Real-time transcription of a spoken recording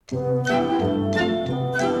Do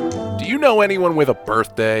you know anyone with a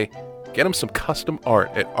birthday? Get them some custom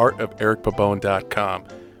art at artofericpabone.com.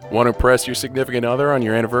 Want to impress your significant other on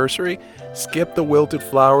your anniversary? Skip the wilted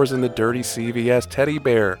flowers and the dirty CVS teddy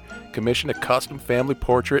bear. Commission a custom family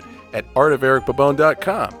portrait at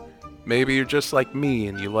artofericpabone.com. Maybe you're just like me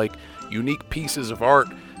and you like unique pieces of art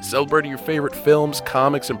celebrating your favorite films,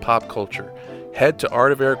 comics, and pop culture. Head to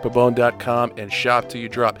artofericpabone.com and shop till you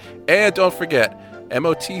drop. And don't forget,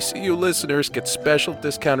 MOTCU listeners get special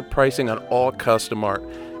discounted pricing on all custom art.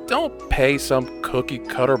 Don't pay some cookie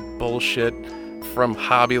cutter bullshit from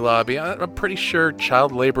Hobby Lobby. I'm pretty sure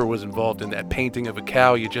child labor was involved in that painting of a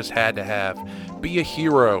cow you just had to have. Be a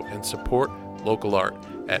hero and support local art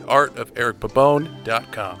at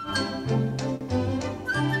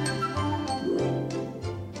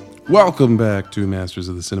artofericpabone.com. Welcome back to Masters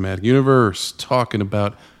of the Cinematic Universe, talking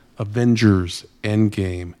about Avengers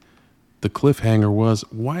Endgame. The cliffhanger was,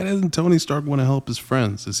 why doesn't Tony Stark want to help his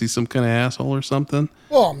friends? Is he some kind of asshole or something?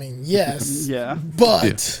 Well, I mean, yes. Yeah.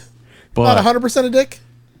 But But not 100% a dick?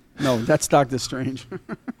 No, that's Doctor Strange.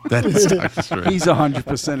 that is Doctor Strange. He's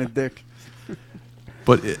 100% a dick.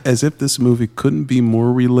 But as if this movie couldn't be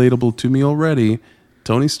more relatable to me already,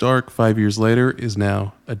 Tony Stark, 5 years later, is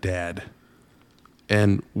now a dad.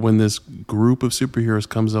 And when this group of superheroes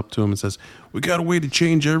comes up to him and says, we got a way to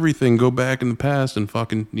change everything, go back in the past and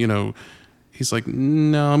fucking, he's like,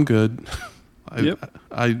 no, I'm good.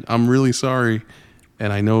 I'm really sorry.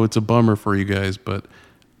 And I know it's a bummer for you guys, but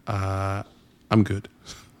I'm good.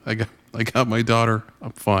 I got my daughter.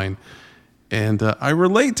 I'm fine. And I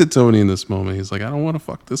relate to Tony in this moment. He's like, I don't want to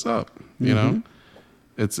fuck this up. You know,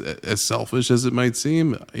 it's as selfish as it might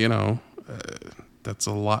seem. That's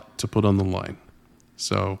a lot to put on the line.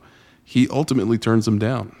 So he ultimately turns him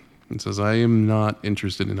down and says, I am not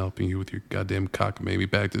interested in helping you with your goddamn cockamamie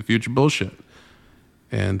Back to the Future bullshit.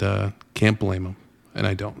 And can't blame him. And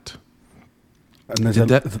I don't. And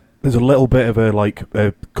there's a little bit of a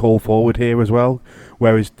call forward here as well,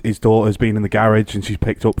 where his daughter's been in the garage and she's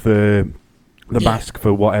picked up the mask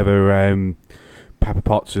for whatever Pepper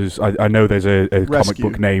Potts is. I know there's a comic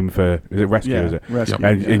book name for, is it Rescue? Yeah, is it? Rescue.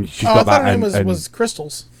 And she's I got thought that. her name was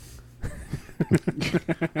Crystals.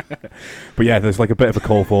 But yeah, there's like a bit of a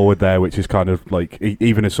call forward there, which is kind of like,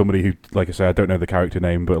 even as somebody who, like I say, I don't know the character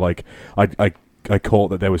name, but like I caught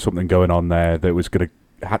that there was something going on there that was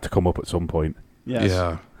had to come up at some point.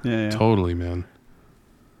 Yes. Yeah. Totally, man.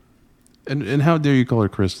 And how dare you call her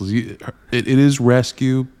Crystals? It is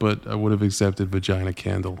Rescue, but I would have accepted Vagina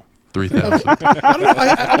Candle 3000. I don't know.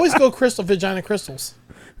 I always go Vagina Crystals.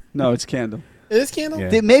 No, it's Candle. It is Candle? Yeah.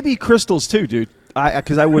 There may be crystals too, dude.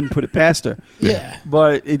 Because I wouldn't put it past her. Yeah.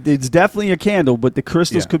 But it's definitely a candle, but the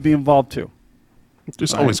crystals could be involved too.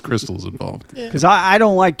 There's always crystals involved. Because I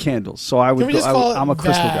don't like candles, so I would. Can we just call it I'm a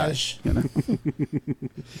crystal Vaj?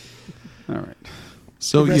 guy. All right.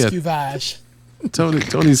 So Rescue Vaj.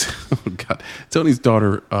 Tony's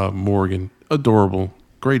daughter Morgan, adorable,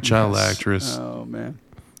 great child actress. Oh man.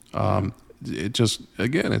 It just,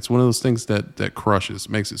 again, it's one of those things that crushes,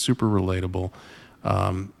 makes it super relatable.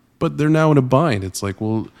 But they're now in a bind. It's like,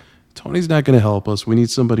 well, Tony's not going to help us. We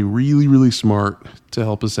need somebody really, really smart to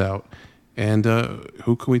help us out. And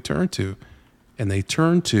who can we turn to? And they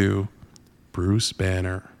turn to Bruce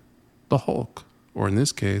Banner, the Hulk, or in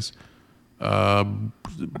this case,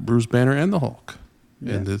 Bruce Banner and the Hulk.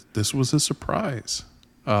 Yeah. And this was a surprise.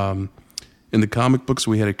 In the comic books,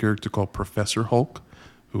 we had a character called Professor Hulk,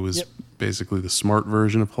 who was basically the smart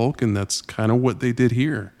version of Hulk, and that's kind of what they did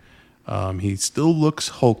here. He still looks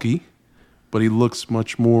hulky, but he looks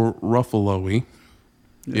much more Ruffalo-y.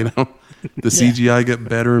 The CGI got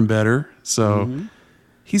better and better. So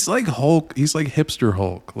he's like Hulk. He's like hipster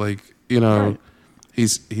Hulk. Like, right.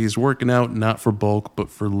 He's working out not for bulk, but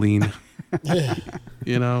for lean. Yeah.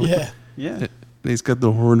 Yeah. And he's got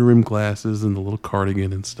the horn rim glasses and the little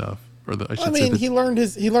cardigan and stuff. He learned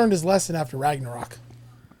his lesson after Ragnarok.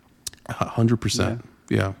 100%.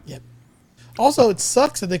 Yeah. Yep. Also, it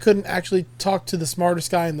sucks that they couldn't actually talk to the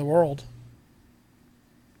smartest guy in the world.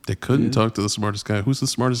 They couldn't talk to the smartest guy. Who's the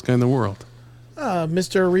smartest guy in the world?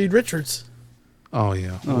 Mr. Reed Richards. Oh,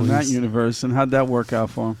 yeah. Oh, in that universe. And how'd that work out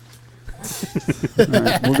for him? All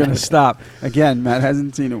right, we're going to stop. Again, Matt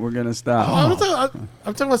hasn't seen it. We're going to stop. Oh,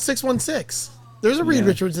 I'm talking about 616. There's a Reed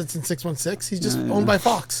Richards that's in 616. He's just owned by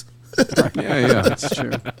Fox. Yeah. That's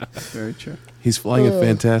true. Very true. He's flying a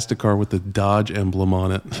fantastic car with the Dodge emblem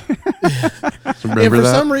on it. Remember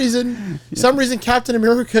that? Some reason Captain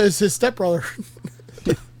America is his stepbrother.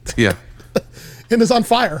 Yeah. And is on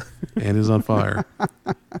fire. And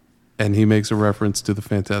he makes a reference to the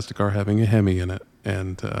Fantastic Car having a Hemi in it.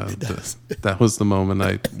 And that was the moment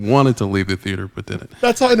I wanted to leave the theater, but didn't.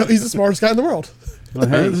 That's how I know he's the smartest guy in the world. Well,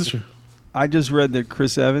 hey, This is true. I just read that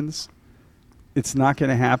Chris Evans, it's not going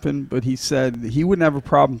to happen, but he said he wouldn't have a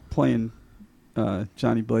problem playing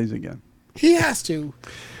Johnny Blaze again. He has to.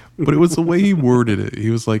 But it was the way he worded it. He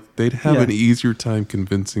was like, they'd have Yeah. an easier time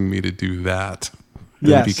convincing me to do that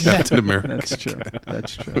than be Captain America. That's true.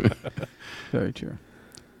 That's true. Very true.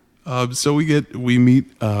 So we meet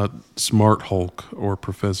Smart Hulk or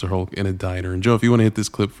Professor Hulk in a diner. And Joe, if you want to hit this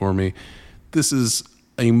clip for me, this is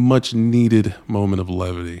a much needed moment of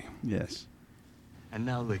levity. Yes. And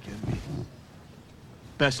now look at me.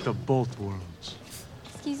 Best of both worlds.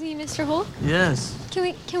 Excuse me, Mr. Hulk? Yes.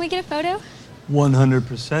 Can we get a photo?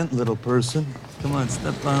 100%, little person. Come on,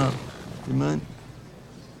 step up. You mind?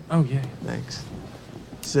 Oh, yeah. Thanks.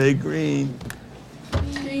 Say green.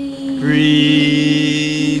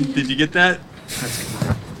 Green. Did you get that?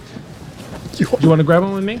 You want to grab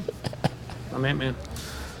one with me? I'm Ant-Man.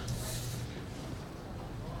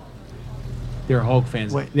 They're Hulk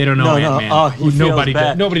fans. Wait. They don't know Ant-Man. Oh, he feels Nobody bad.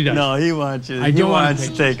 does. Nobody does. No, he wants you. I He don't want a wants to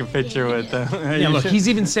picture. take a picture with them. Yeah, look, he's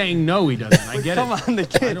even saying no, he doesn't. I get Come it. on, the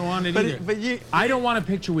kid. I don't want it but, either. But you, I don't want a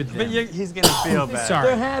picture with them. but he's gonna feel bad. Sorry.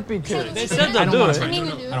 They're happy to. They said I they'll don't do want it. to.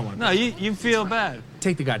 No, I don't want to. No, you feel bad.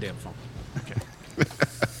 Take the goddamn phone.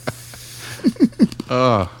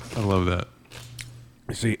 I love that.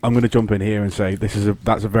 See, I'm going to jump in here and say that's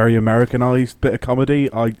a very Americanized bit of comedy.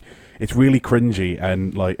 It's really cringy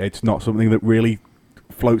and like it's not something that really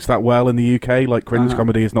floats that well in the UK. Like cringe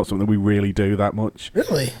comedy is not something we really do that much.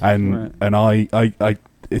 Really? And I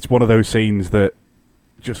it's one of those scenes that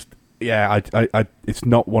just it's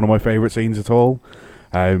not one of my favorite scenes at all.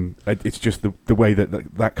 It's just the way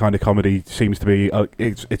that kind of comedy seems to be.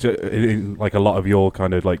 It's in like a lot of your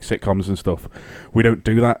kind of like sitcoms and stuff. We don't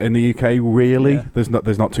do that in the UK really. Yeah.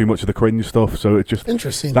 There's not too much of the cringe stuff. So it's just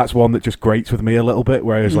Interesting. That's one that just grates with me a little bit.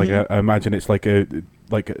 Whereas like I imagine it's like a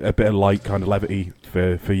bit of light kind of levity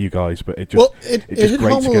for you guys, but it just it just hit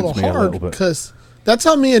grates home a little against me a hard little bit. because that's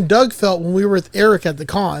how me and Doug felt when we were with Eric at the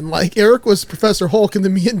con. Like Eric was Professor Hulk, and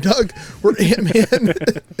then me and Doug were Ant-Man.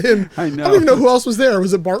 And I know. I don't even know who else was there.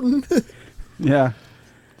 Was it Barton? Yeah.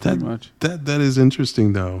 That, Pretty much. that is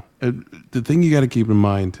interesting, though. The thing you got to keep in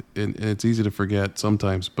mind, and it's easy to forget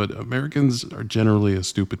sometimes, but Americans are generally a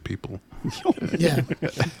stupid people. Yeah.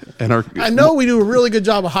 And I know we do a really good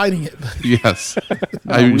job of hiding it. But Yes.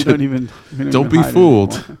 No, we don't even Don't be hide it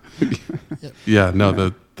fooled. anymore. Yeah, no,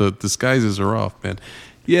 the disguises are off, man.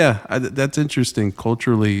 Yeah, that's interesting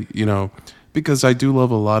culturally, because I do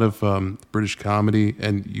love a lot of British comedy,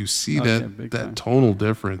 and you see big that time. tonal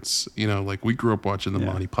difference. Like we grew up watching the Yeah.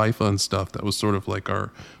 Monty Python stuff. That was sort of like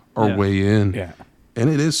our Yeah. way in. Yeah. And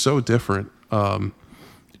it is so different.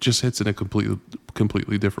 It just hits in a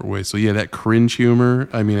completely different way. So yeah, that cringe humor.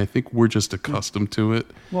 I mean, I think we're just accustomed to it.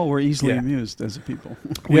 Well, we're easily Yeah. amused as a people.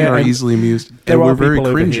 We Yeah, are and easily amused, There and are we're very people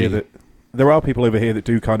over here cringy. that there are people over here that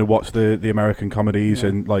do kind of watch the American comedies Yeah.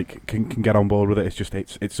 and like can get on board with it. It's just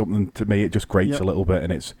it's something to me. It just grates Yep. a little bit,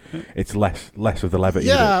 and it's less of the levity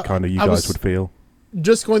Yeah, that kind of you I guys was- would feel.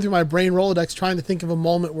 just going through my brain Rolodex, trying to think of a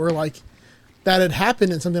moment where like that had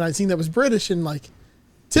happened and something I'd seen that was British, and like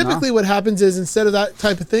typically what happens is instead of that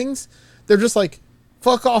type of things, they're just like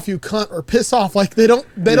 "fuck off, you cunt" or "piss off." Like they don't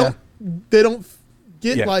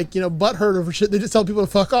get Yeah. like butthurt over shit. They just tell people to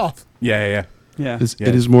fuck off. Yeah. Yeah.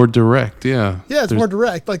 It is more direct. Yeah. Yeah, it's There's- more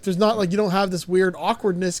direct. Like there's not like you don't have this weird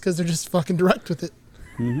awkwardness because they're just fucking direct with it.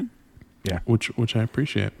 which I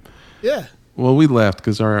appreciate. Yeah. Well, we laughed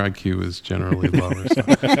because our IQ is generally lower. So.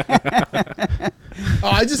 Oh,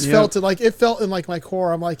 I just felt it. Like it felt in like my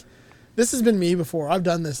core. I'm like, this has been me before. I've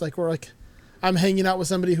done this. Like where like I'm hanging out with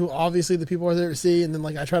somebody who obviously the people are there to see, and then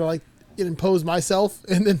like I try to like impose myself,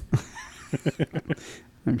 and then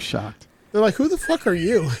I'm shocked. they're like, "Who the fuck are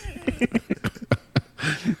you?"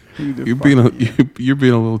 You're being a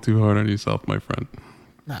little too hard on yourself, my friend.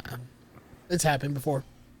 Nah, it's happened before.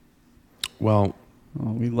 Well,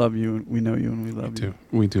 Well, we love you, and we know you, and we love you.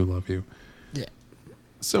 we do love you. Yeah.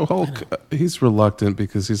 So Hulk, he's reluctant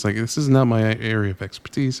because he's like, this is not my area of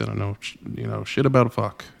expertise. I don't know, shit about a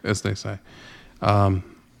fuck, as they say.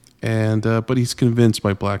 But he's convinced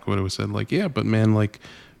by Black Widow, who said like, yeah, but man, like,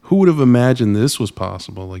 who would have imagined this was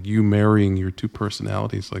possible? Like you marrying your two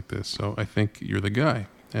personalities like this. So I think you're the guy.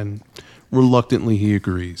 And reluctantly, he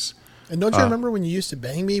agrees. And don't you remember when you used to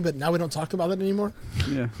bang me, but now we don't talk about that anymore?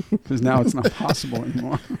 Yeah, because now it's not possible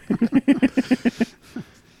anymore.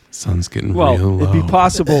 Sun's getting Well, real low. it'd be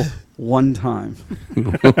possible one time.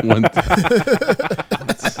 One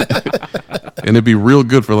and it'd be real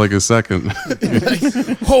good for like a second.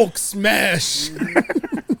 Hulk smash.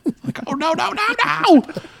 Like, oh no.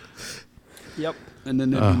 Yep. And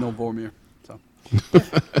then there'd be no Vormir. So.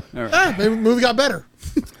 All right. Ah, maybe the movie got better.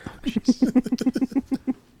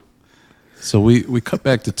 So we cut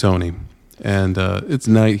back to Tony, and it's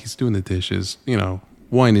night. He's doing the dishes,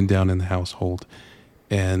 winding down in the household,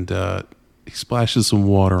 and he splashes some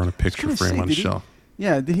water on a picture gonna frame say, on the did he- shelf.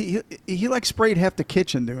 Yeah, he like sprayed half the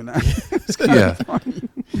kitchen doing that. It's kinda Yeah. funny.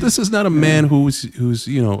 This is not a man who's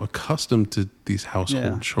accustomed to these household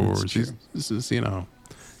Yeah, chores. that's true. This is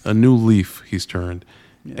a new leaf he's turned,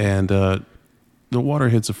 and the water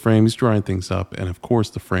hits a frame. He's drying things up, and of course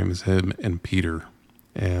the frame is him and Peter,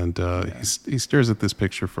 and he stares at this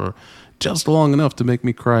picture for just long enough to make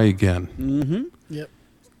me cry again. Mm-hmm. Yep.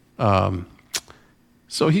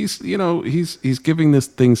 So he's giving this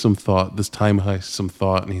thing some thought, this time heist some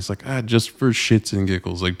thought, and he's like, just for shits and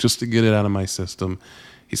giggles, like just to get it out of my system.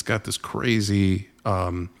 He's got this crazy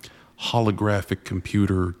holographic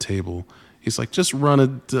computer table. He's like, just run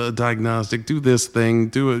a diagnostic, do this thing,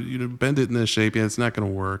 do it, bend it in this shape. Yeah, it's not going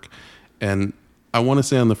to work. And I want to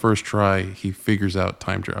say on the first try, he figures out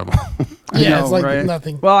time travel. I Yeah, know, it's like right?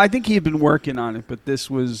 nothing. Well, I think he had been working on it, but this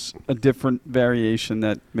was a different variation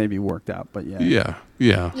that maybe worked out. But yeah. Yeah,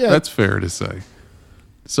 Yeah. that's fair to say.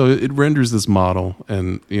 So it renders this model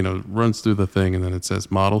and, runs through the thing, and then it says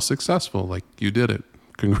model successful. Like, you did it.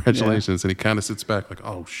 Congratulations. And he kind of sits back like,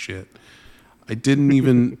 oh, shit. I didn't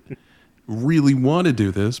even really want to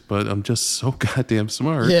do this, but I'm just so goddamn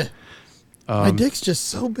smart. Yeah. My dick's just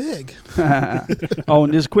so big. Oh,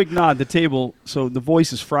 and there's a quick nod. The table. So the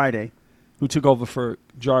voice is Friday, who took over for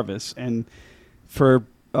Jarvis, and for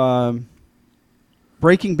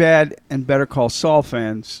Breaking Bad and Better Call Saul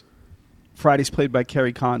fans, Friday's played by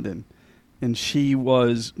Kerry Condon, and she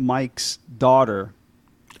was Mike's daughter,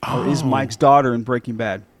 or is Mike's daughter in Breaking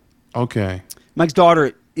Bad. Okay. Mike's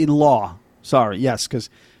daughter-in-law. Sorry, yes, because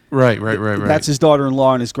Right. that's his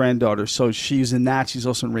daughter-in-law and his granddaughter. So she's in that. She's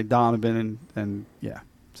also in Ray Donovan, and yeah.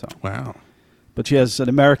 So, Wow. but she has an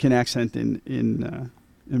American accent in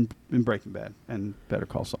Breaking Bad and Better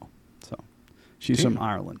Call Saul. So she's from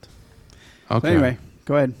Ireland. Okay. So anyway,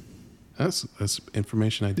 go ahead. That's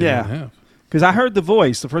information I didn't have. Because I heard the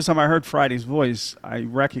voice. The first time I heard Friday's voice, I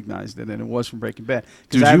recognized it, and it was from Breaking Bad.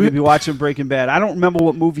 Because Dude, I you- happened to be watching Breaking Bad. I don't remember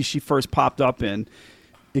what movie she first popped up in.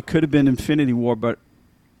 It could have been Infinity War, but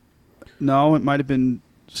no, it might have been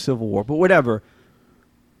Civil War. But whatever.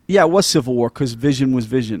 Yeah, it was Civil War because Vision was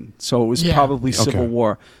Vision. So it was Yeah. probably Civil Okay.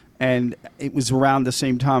 War. And it was around the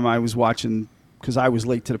same time I was watching, because I was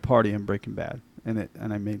late to the party in Breaking Bad. And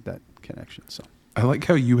I made that connection. So. I like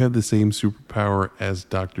how you have the same superpower as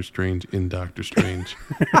Doctor Strange in Doctor Strange.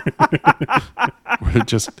 We're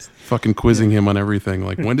just fucking quizzing him on everything.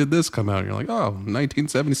 Like, when did this come out? And you're like, oh,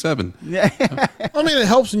 1977. Yeah. I mean, it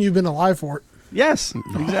helps when you've been alive for it. Yes,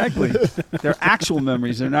 exactly. They're actual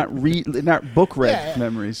memories. They're not book read Yeah, yeah.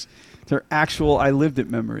 memories. They're actual I lived it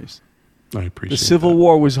memories. I The appreciate Civil that.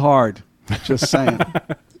 War was hard. Just saying.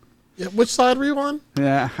 Yeah, which side were you on?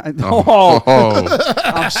 Yeah. Oh.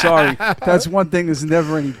 I'm sorry. That's one thing. There's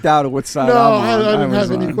never any doubt of what side No, I'm on. I didn't was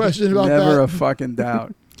have any on. question about Never that. a fucking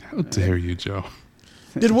doubt. How dare you, Joe?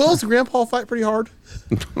 Did Will's grandpa fight pretty hard?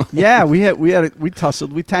 Yeah, we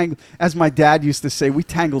tussled, we tangled. As my dad used to say, we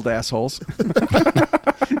tangled assholes.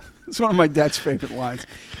 It's one of my dad's favorite lines.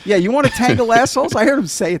 Yeah, you want to tangle assholes? I heard him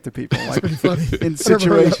say it to people, like Pretty funny. in I never heard that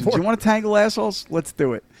situations. before. You want to tangle assholes? Let's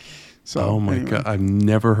do it. So, Oh my anyway. God. I've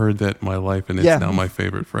never heard that in my life, and it's Yeah. now my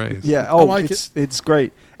favorite phrase. Yeah. I Oh, like it's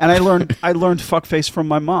great. And I learned fuckface from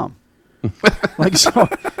my mom. Like, so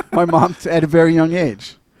my mom at a very young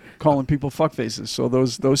age, calling people fuckfaces. So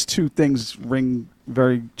those two things ring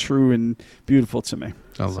very true and beautiful to me.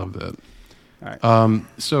 I love that. All right.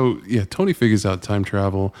 So, yeah, Tony figures out time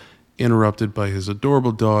travel, interrupted by his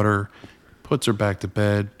adorable daughter, puts her back to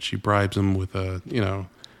bed. She bribes him with like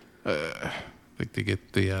they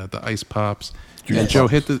get the ice pops. And Joe,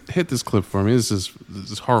 hit this clip for me. This is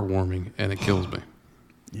heartwarming, and it kills me.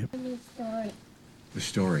 The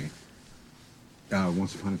story.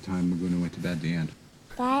 Once upon a time, Maguna went to bed at the end.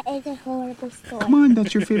 That is a horrible story. Come on,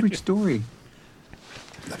 that's your favorite story.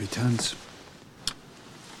 Love you tons.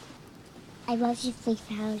 I love you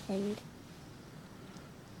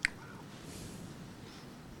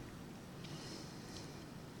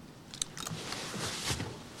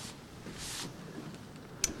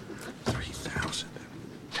 3,000.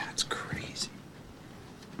 That's crazy.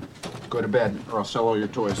 Go to bed, or I'll sell all your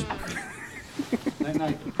toys. Night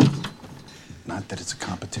night. Not that it's a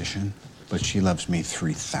competition, but she loves me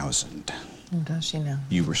 3,000. Oh, does she now?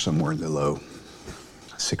 You were somewhere in the low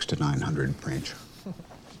 600 to 900 range.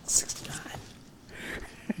 69.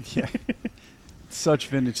 Yeah. Such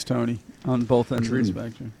vintage Tony on both ends of the reading?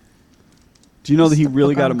 spectrum. Do you know that he Just the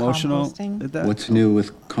really book got on emotional composting. at that? What's new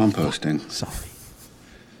with composting? Sorry.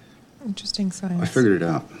 Interesting science. I figured it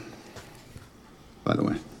out. By the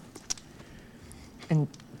way. And,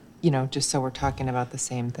 just so we're talking about the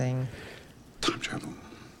same thing. Time travel.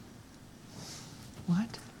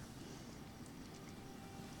 What?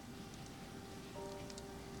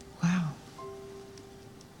 Wow.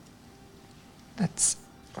 That's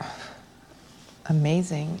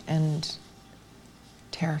amazing and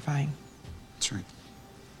terrifying. That's right.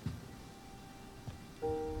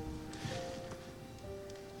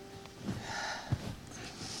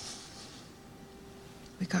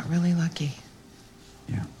 We got really lucky.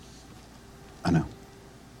 Yeah. I know.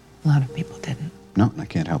 A lot of people didn't. No, I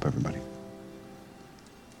can't help everybody.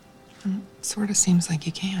 Sort of seems like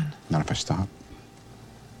you can. Not if I stop.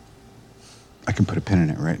 I can put a pin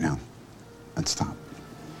in it right now and stop.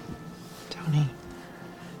 Tony,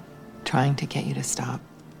 trying to get you to stop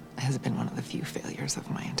has been one of the few failures of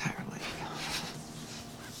my entire life.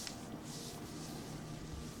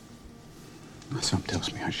 Something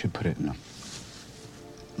tells me I should put it in a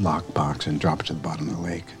lockbox and drop it to the bottom of the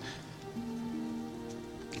lake.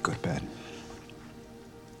 Go to bed.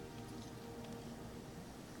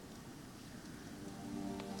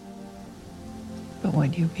 But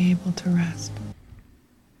would you be able to rest?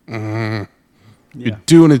 You're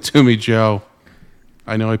doing it to me, Joe.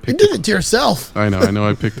 I know I You picked did it to yourself. I know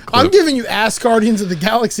I picked the clip. I'm giving you ass Guardians of the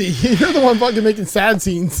Galaxy. You're the one fucking making sad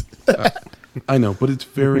scenes. I know, but it's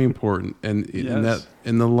very important. And Yes.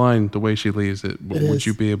 in the line, the way she leaves it, would is.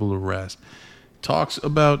 you be able to rest? Talks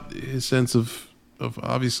about his sense of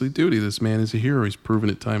obviously duty. This man is a hero. He's proven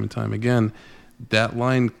it time and time again. That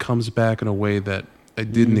line comes back in a way that I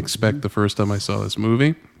didn't expect the first time I saw this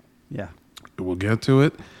movie. Yeah. We'll get to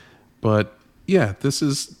it. But yeah, this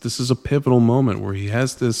is a pivotal moment where he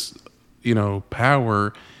has this,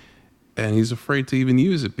 power, and he's afraid to even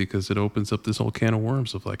use it because it opens up this whole can of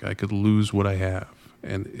worms of like I could lose what I have,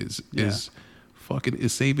 and is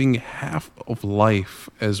saving half of life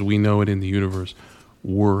as we know it in the universe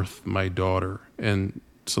worth my daughter? And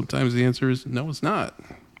sometimes the answer is no, it's not.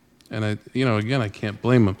 And I can't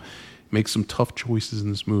blame him. Makes some tough choices in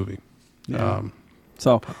this movie. Yeah.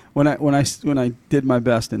 So when I did my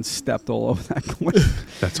best and stepped all over that point,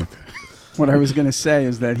 That's okay. what I was going to say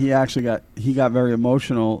is that he got very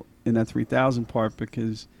emotional in that 3000 part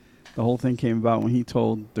because the whole thing came about when he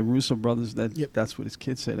told the Russo brothers that that's what his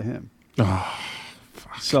kids say to him. Oh,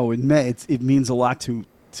 so it means a lot to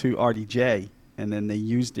RDJ, and then they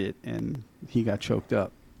used it and he got choked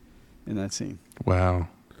up in that scene. wow.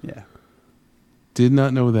 Yeah. Did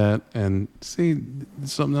not know that, and see,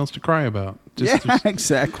 something else to cry about.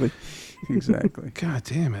 Exactly. Exactly. God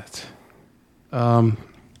damn it.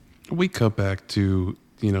 We cut back to,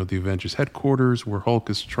 the Avengers headquarters where Hulk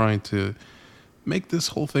is trying to make this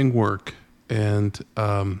whole thing work. And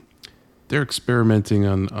they're experimenting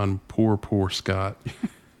on poor Scott,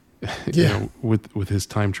 with his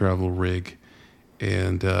time travel rig.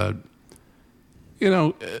 And,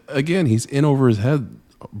 again, he's in over his head.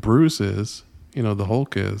 Bruce is, the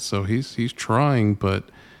Hulk is. So he's trying, but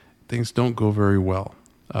things don't go very well.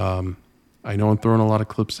 I know I'm throwing a lot of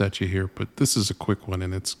clips at you here, but this is a quick one.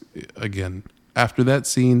 And it's, again, after that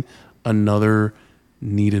scene, another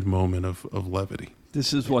needed moment of levity.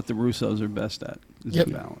 This is what the Russos are best at, is Yep.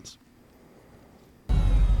 the balance.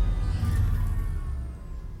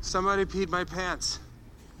 Somebody peed my pants.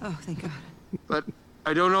 Oh, thank God. But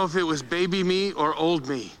I don't know if it was baby me or old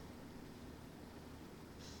me.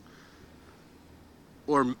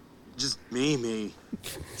 Or just me.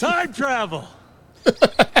 Time travel!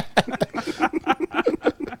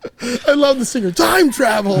 I love the singer. Time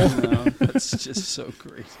travel. That's just so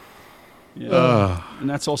great. Yeah. And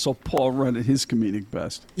that's also Paul Rudd at his comedic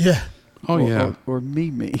best. Yeah. Oh, yeah. Or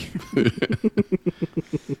me.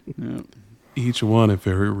 Yeah. Each one a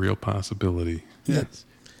very real possibility. Yes.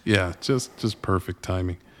 Yeah, just perfect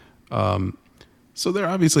timing. So they're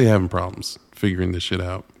obviously having problems figuring this shit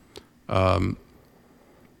out. And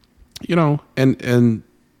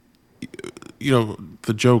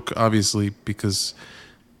the joke, obviously, because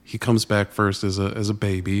he comes back first as a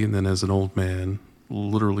baby and then as an old man,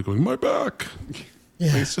 literally going, my back.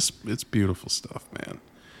 Yeah. Like, it's beautiful stuff, man.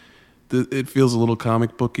 It feels a little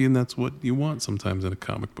comic booky, and that's what you want sometimes in a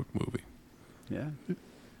comic book movie. Yeah.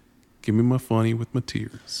 Give me my funny with my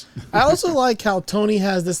tears. I also like how Tony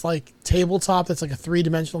has this like tabletop that's like a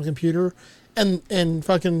 3-dimensional computer, and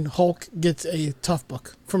fucking Hulk gets a Tough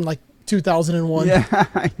Book from like 2001. Yeah,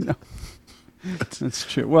 I know. That's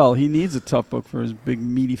true. Well, he needs a tough book for his big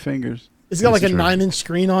meaty fingers. It's got like That's a true. 9-inch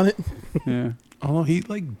screen on it. Yeah. Although he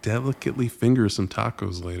like delicately fingers some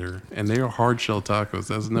tacos later, and they are hard shell tacos.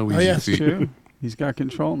 That's no easy feat. True. He's got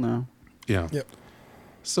control now. Yeah. Yep.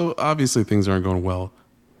 So obviously things aren't going well.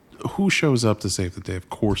 Who shows up to save the day? Of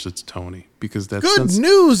course, it's Tony, because that Good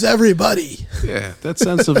news, everybody. Yeah, that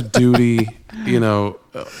sense of duty,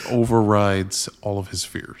 overrides all of his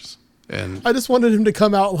fears. And I just wanted him to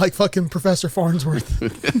come out like fucking Professor Farnsworth.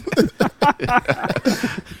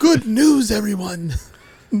 Good news, everyone.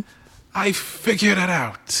 I figured it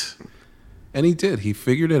out. And he did. He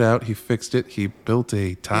figured it out. He fixed it. He built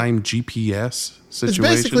a time GPS situation.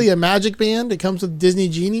 It's basically a magic band. It comes with Disney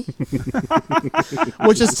Genie,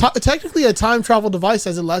 which is technically a time travel device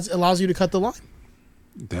as it allows you to cut the line.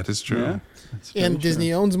 That is true. Yeah, and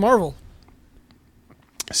Disney owns Marvel.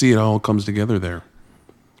 See, it all comes together there.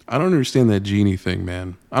 I don't understand that Genie thing,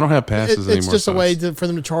 man. I don't have passes anymore. It's just a way for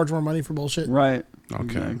them to charge more money for bullshit. Right.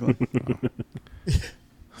 Okay. Exactly.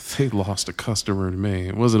 They lost a customer to me.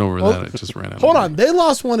 It wasn't over that. It just ran out. Hold on. They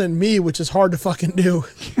lost one in me, which is hard to fucking do.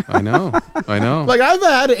 I know. Like, I've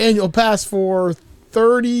had an annual pass for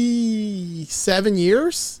 37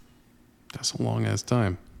 years. That's a long ass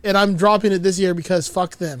time. And I'm dropping it this year because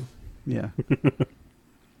fuck them. Yeah.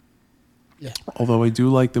 Yeah. Although I do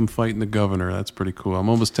like them fighting the governor. That's pretty cool. I'm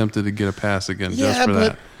almost tempted to get a pass again just for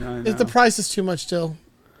that. If the price is too much still.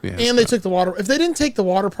 Yeah, and they took the water. If they didn't take the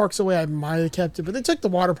water parks away, I might have kept it. But they took the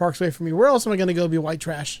water parks away from me. Where else am I going to go be white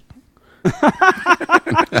trash? That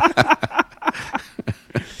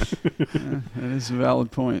is a valid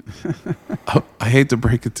point. I hate to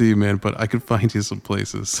break it to you, man, but I could find you some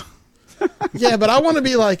places. Yeah, but I want to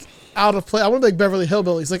be like out of place. I want to be like Beverly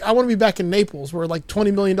Hillbillies. Like, I want to be back in Naples where like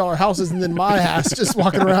 $20 million houses and then my ass just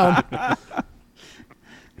walking around.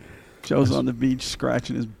 Joe's on the beach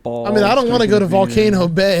scratching his balls. I mean, I don't want to go to Volcano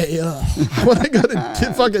Bay. I want to go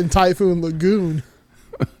to fucking Typhoon Lagoon.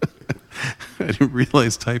 I didn't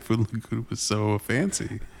realize Typhoon Lagoon was so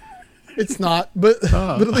fancy. It's not, but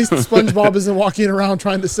at least SpongeBob isn't walking around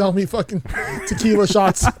trying to sell me fucking tequila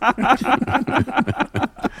shots.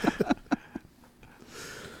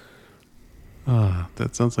 That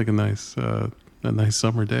sounds like a nice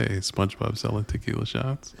summer day. SpongeBob selling tequila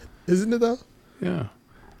shots. Isn't it though? Yeah.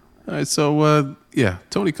 All right, so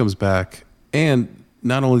Tony comes back, and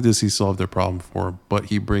not only does he solve their problem for him, but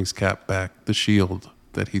he brings Cap back the shield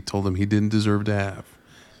that he told him he didn't deserve to have.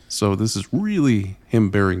 So this is really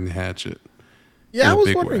him burying the hatchet. Yeah, I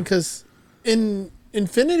was wondering because in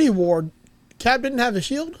Infinity War, Cap didn't have a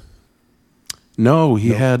shield. No, he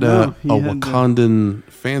had a Wakandan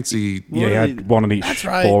fancy. Yeah, he had one on each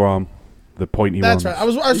forearm. The pointy one. That's right. I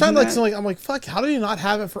was trying to like, I'm like, fuck, how did he not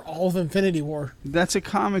have it for all of Infinity War? That's a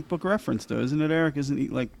comic book reference, though, isn't it, Eric? Wasn't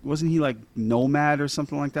he like Nomad or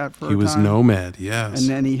something like that for a time? He was Nomad, yes. And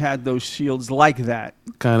then he had those shields like that.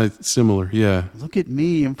 Kind of similar, yeah. Look at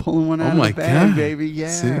me, I'm pulling one out of the bag, baby. Yeah.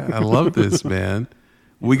 See, I love this, man.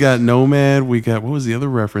 We got Nomad. We got, what was the other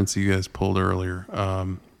reference you guys pulled earlier?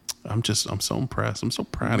 I'm so impressed. I'm so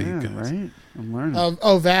proud of you guys. Right? I'm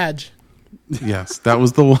learning. Vag. Yes, that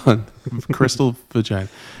was the one. Crystal vagina.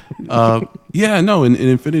 In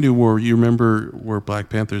Infinity War, you remember where Black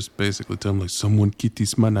Panther's basically telling him, like, someone get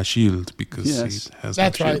this man a shield because he has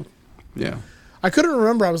That's no right. shield. Yeah. I couldn't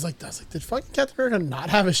remember. I was like, did fucking Captain America not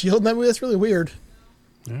have a shield in that movie? That's really weird.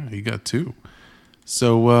 Yeah, he got two.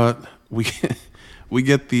 So we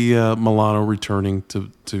get the Milano returning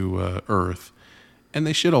to Earth, and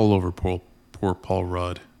they shit all over poor Paul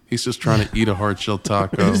Rudd. He's just trying to eat a hard-shelled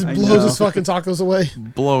taco. He just blows his fucking tacos away.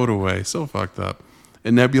 Blow it away. So fucked up.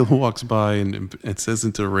 And Nebula walks by and says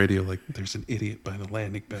into a radio, like, there's an idiot by the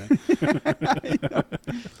landing pad.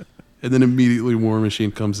 And then immediately War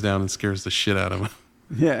Machine comes down and scares the shit out of him.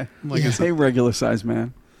 Yeah. Like, Hey, regular size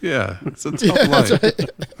man. Yeah. It's a tough life. Right.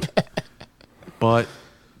 But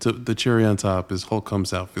the cherry on top is Hulk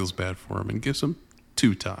comes out, feels bad for him, and gives him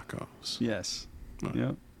 2 tacos. Yes. Right.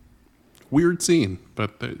 Yep. Weird scene,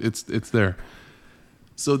 but it's there.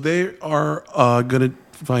 So they are going to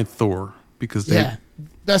find Thor because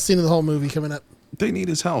best scene of the whole movie coming up. They need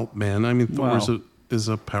his help, man. I mean, Thor is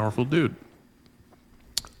a powerful dude.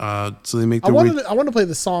 So they make I want to play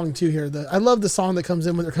the song too here. I love the song that comes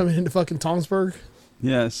in when they're coming into fucking Tonsberg.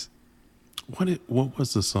 Yes. What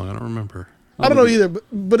was the song? I don't remember. I don't know either,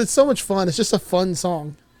 but it's so much fun. It's just a fun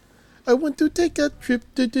song. I want to take a trip.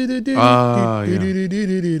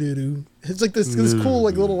 It's like this cool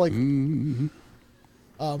like little like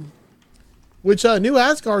which New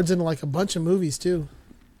Asgard's in like a bunch of movies too.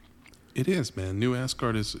 It is, man. New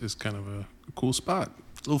Asgard is kind of a cool spot.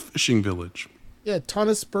 Little fishing village. Yeah,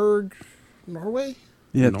 Tonsberg, Norway?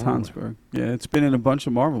 Yeah, Tonsberg. Yeah, it's been in a bunch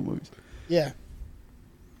of Marvel movies. Yeah.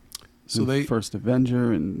 So the first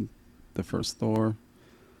Avenger and the first Thor.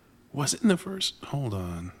 Was it in the first? Hold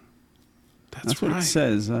on. That's what right. it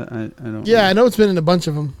says. I don't. Yeah, I know it's been in a bunch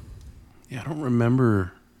of them. Yeah, I don't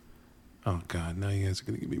remember. Oh God, now you guys are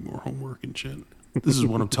gonna give me more homework and shit. This is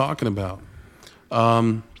what I'm talking about.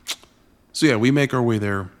 So yeah, we make our way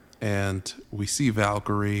there, and we see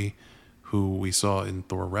Valkyrie, who we saw in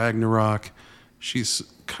Thor Ragnarok. She's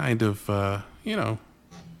kind of,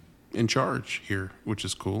 in charge here, which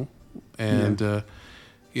is cool. And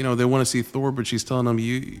they want to see Thor, but she's telling them,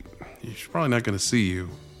 she's probably not going to see you.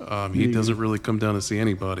 He doesn't really come down to see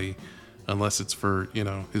anybody unless it's for,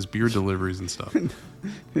 his beer deliveries and stuff.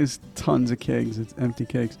 There's tons of kegs. It's empty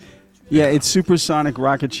kegs. Yeah, it's supersonic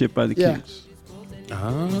rocket ship by the Kinks.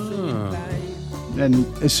 Ah. And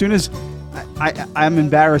as soon as I'm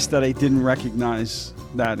embarrassed that I didn't recognize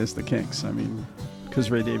that as the Kinks. I mean, because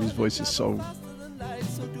Ray Davies' voice is so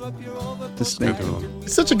distinctive.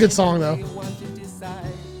 It's such a good song, though.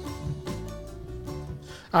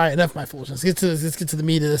 All right, enough of my foolishness. Let's get to the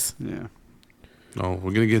meat of this. Yeah. Oh,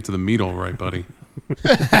 we're gonna get to the meat, all right, buddy.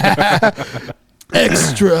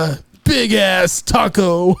 Extra big ass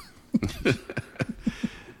taco.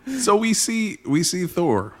 So we see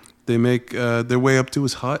Thor. They make their way up to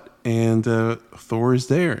his hut, and Thor is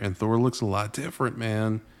there, and Thor looks a lot different,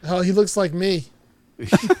 man. Oh, he looks like me.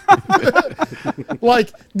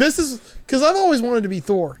 Like, this is because I've always wanted to be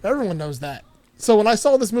Thor. Everyone knows that. So when I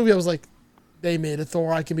saw this movie, I was like, they made a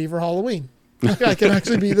Thor I can be for Halloween. Like, I can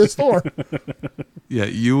actually be this Thor. Yeah,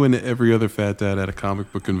 you and every other fat dad at a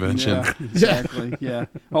comic book convention. Yeah, exactly. Yeah.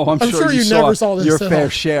 Oh, I'm sure you never saw this your at fair all.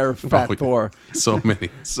 share of Fat Thor. So many.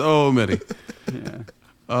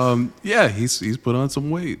 Yeah. He's put on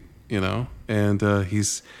some weight, and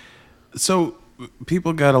he's so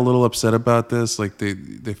people got a little upset about this, like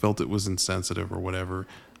they felt it was insensitive or whatever.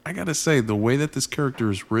 I gotta say, the way that this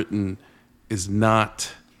character is written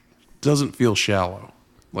doesn't feel shallow.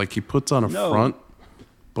 Like, he puts on a front,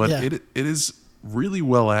 but it is really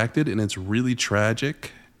well acted, and it's really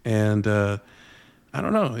tragic. And I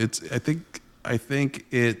don't know. I think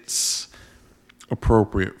it's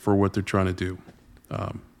appropriate for what they're trying to do.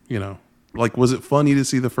 Like, was it funny to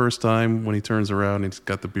see the first time when he turns around and he's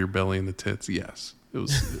got the beer belly and the tits? Yes, it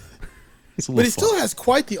was. It's a But he little still has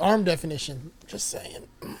quite the arm definition. Just saying.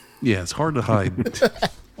 Yeah, it's hard to hide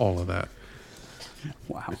all of that.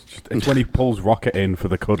 Wow. It's when he pulls Rocket in for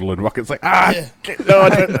the cuddle, and Rocket's like, no,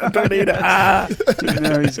 I don't need it.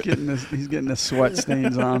 He's getting the sweat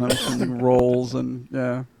stains on him from the rolls, and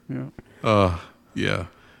yeah. Yeah.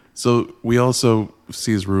 So we also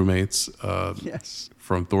see his roommates. Yes.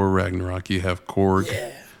 From Thor Ragnarok, you have Korg,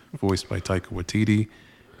 voiced by Taika Waititi,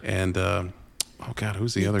 and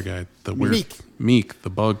who's the other guy? The weird Meek, the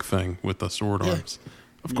bug thing with the sword arms.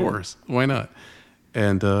 Of course, why not?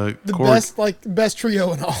 And The Korg, best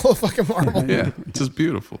trio in all of fucking Marvel. yeah, it's just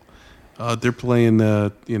beautiful. They're playing,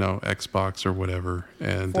 Xbox or whatever,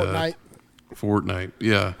 and Fortnite,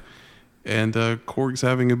 yeah. And Korg's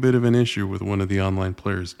having a bit of an issue with one of the online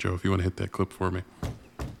players. Joe, if you want to hit that clip for me.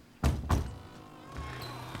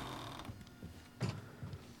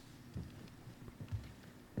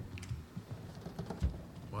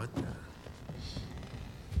 What the?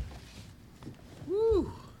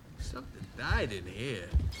 Woo! Something died in here.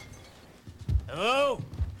 Hello?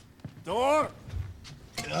 Door?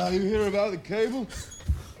 You hear about the cable?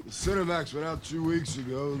 The Cinemax went out 2 weeks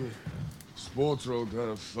ago. The sports are all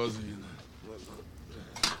kind of fuzzy.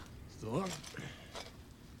 Door?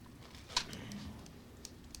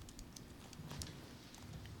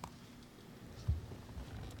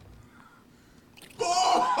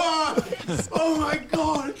 Oh my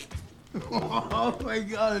God! Oh my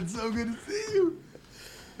God, it's so good to see you.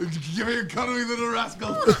 Give me a cuddly little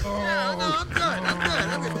rascal. No, I'm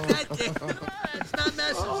good. Thank you. It's not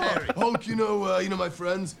necessary. Hulk, you know my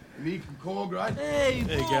friends, Meek and Korg, right? Hey,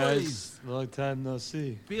 Hey guys, long time no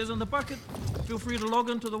see. Beers on the bucket. Feel free to log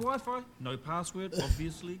into the Wi-Fi. No password,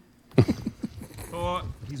 obviously. Oh,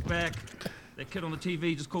 he's back. That kid on the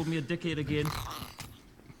TV just called me a dickhead again.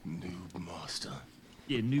 Noob Master.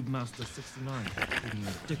 Yeah, Noob Master 69. Called me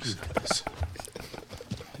a dickhead.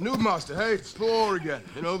 Noob Master, hey, it's Thor again.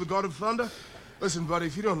 You know, the God of Thunder? Listen, buddy,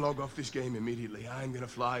 if you don't log off this game immediately, I'm gonna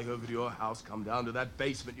fly over to your house, come down to that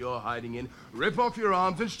basement you're hiding in, rip off your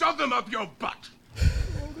arms, and shove them up your butt.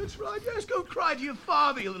 Oh, that's right. Yes, go cry to your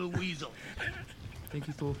father, you little weasel. Thank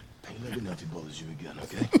you, Thor. Hey, let me know if he bothers you again,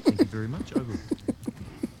 okay? Thank you very much. I will.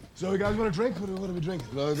 So, you guys want a drink? What are we drinking?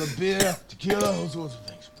 The beer, tequila, all sorts of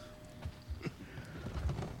things.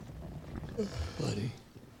 Buddy,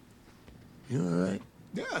 you all right?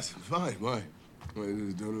 Yes, fine. Why? Why,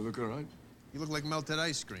 does Donor look all right? You look like melted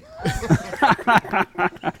ice cream.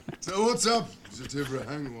 So what's up? Is it ever a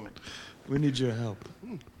hangover? We need your help.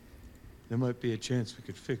 There might be a chance we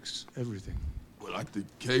could fix everything. Well, like the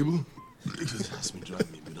cable? Because that's been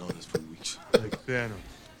driving me bananas for weeks. Like Thanos.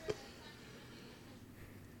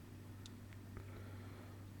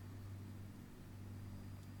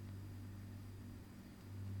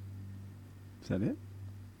 Is that it?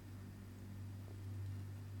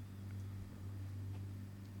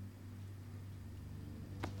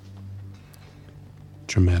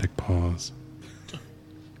 Dramatic pause.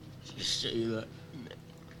 You say that?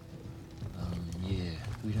 Yeah,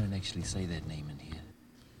 we don't actually say that name in here.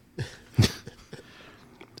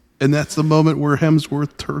 And that's the moment where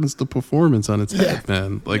Hemsworth turns the performance on its head,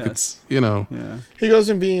 man. Like, it's, Yeah. He goes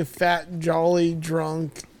from being fat, jolly,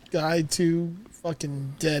 drunk guy to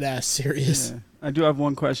fucking dead ass serious. Yeah. I do have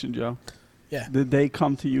one question, Joe. Yeah. Did they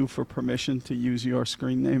come to you for permission to use your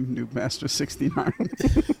screen name, Noobmaster69?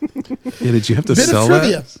 Yeah, did you have to Bit sell of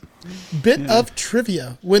trivia. that? Bit of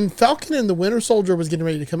trivia. When Falcon and the Winter Soldier was getting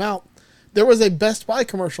ready to come out, there was a Best Buy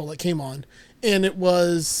commercial that came on, and it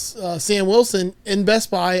was Sam Wilson in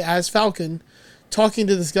Best Buy as Falcon talking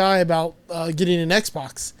to this guy about getting an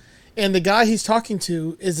Xbox. And the guy he's talking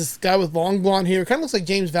to is this guy with long blonde hair. Kind of looks like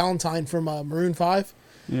James Valentine from Maroon 5.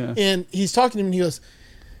 Yeah. And he's talking to him, and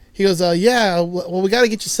he goes, yeah, well, we got to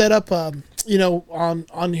get you set up, on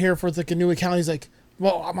here for like a new account. He's like,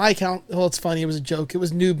 well, my account, well, it's funny. It was a joke. It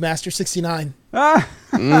was Noobmaster69.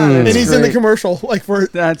 And he's in the commercial.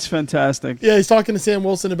 That's fantastic. Yeah, he's talking to Sam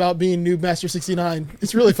Wilson about being Noobmaster69.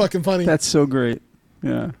 It's really fucking funny. That's so great.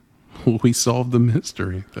 Yeah. We solved the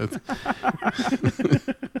mystery. That's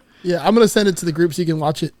Yeah, I'm going to send it to the group so you can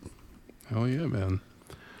watch it. Hell yeah, man.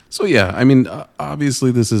 So yeah, I mean,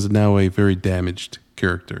 obviously this is now a very damaged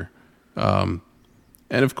character. And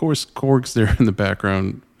of course, Korg's there in the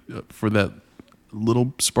background for that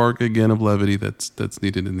little spark again of levity that's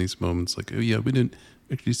needed in these moments. Like, oh yeah, we didn't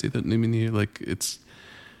actually say that name in here. Like, it's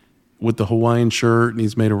with the Hawaiian shirt and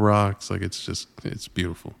he's made of rocks. Like, it's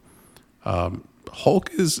beautiful.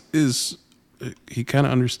 Hulk is he kind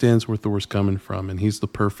of understands where Thor's coming from, and he's the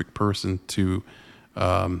perfect person to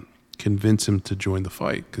convince him to join the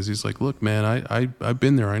fight, because he's like, look, man, I've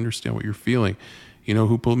been there. I understand what you're feeling. You know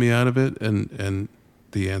who pulled me out of it? And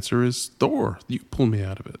the answer is Thor. You pulled me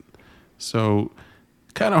out of it. So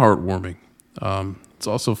kind of heartwarming. It's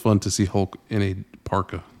also fun to see Hulk in a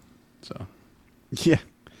parka. So yeah.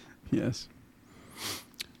 Yes.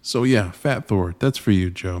 So yeah, Fat Thor. That's for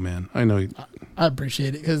you, Joe, man. I know. I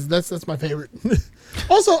appreciate it because that's my favorite.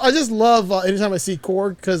 Also, I just love anytime I see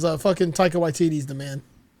Korg because fucking Taika Waititi's the man.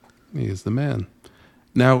 He is the man.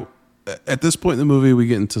 Now, at this point in the movie, we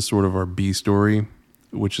get into sort of our B story,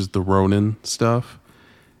 which is the Ronin stuff.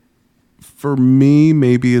 For me,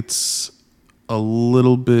 maybe it's a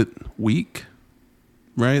little bit weak,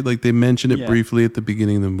 right? Like they mention it briefly at the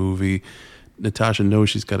beginning of the movie. Natasha knows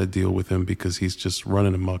she's got to deal with him because he's just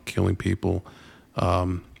running amok, killing people.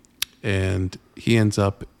 And he ends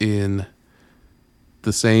up in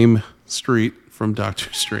the same street from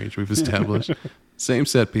Doctor Strange, we've established. Same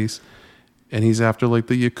set piece. And he's after like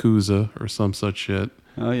the Yakuza or some such shit.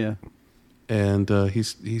 Oh, yeah. And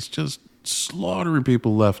he's just slaughtering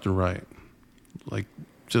people left and right. Like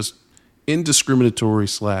just indiscriminatory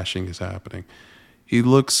slashing is happening. He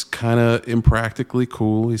looks kind of impractically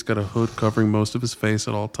cool. He's got a hood covering most of his face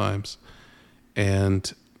at all times.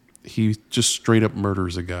 And he just straight up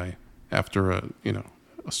murders a guy after a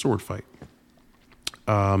sword fight.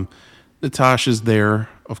 Natasha's there,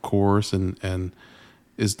 of course, and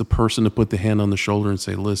is the person to put the hand on the shoulder and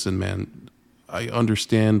say, listen, man, I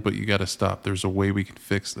understand, but you got to stop. There's a way we can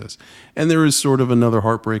fix this. And there is sort of another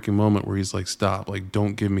heartbreaking moment where he's like, stop, like,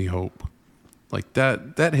 don't give me hope. Like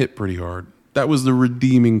that hit pretty hard. That was the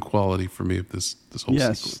redeeming quality for me of this whole sequence.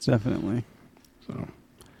 Yes, definitely. So,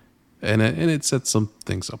 and it sets some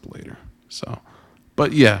things up later. So,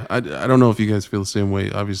 but yeah, I don't know if you guys feel the same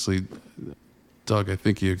way. Obviously, Doug, I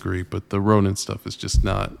think you agree, but the Ronin stuff is just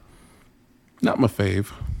not my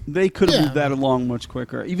fave. They could have moved that along much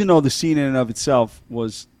quicker. Even though the scene in and of itself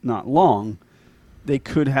was not long, they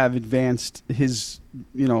could have advanced his,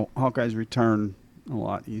 Hawkeye's return a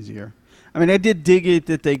lot easier. I mean, I did dig it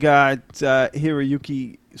that they got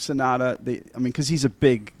Hiroyuki Sanada. Because he's a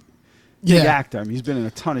big actor. I mean, he's been in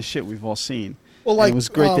a ton of shit we've all seen. Well, like, and it was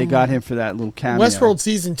great they got him for that little cameo. Westworld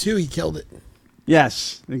Season 2, he killed it.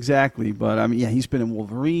 Yes, exactly. But I mean, yeah, he's been in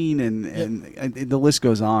Wolverine, and the list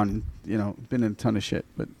goes on. Been in a ton of shit.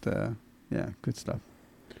 But yeah, good stuff.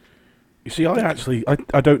 You see,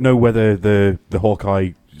 I don't know whether the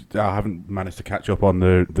Hawkeye I haven't managed to catch up on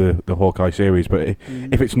the Hawkeye series, but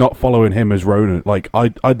if it's not following him as Ronan, like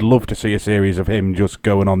I'd love to see a series of him just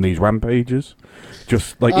going on these rampages,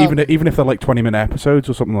 just like even if they're like 20-minute episodes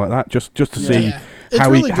or something like that, just to see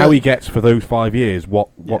how he gets for those 5 years,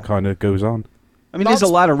 what kind of goes on. I mean, there's a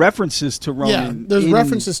lot of references to Ronan. Yeah, there's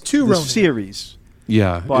references to the Ronan series.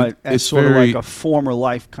 Yeah, but it's sort of like a former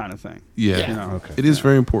life kind of thing. Yeah, you know? It is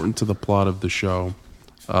very important to the plot of the show.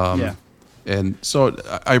 And so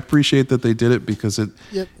I appreciate that they did it because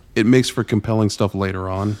it makes for compelling stuff later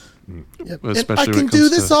on. Yep. Especially and I when can it do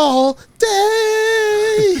comes this to- all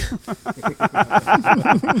day.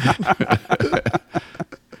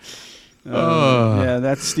 Yeah,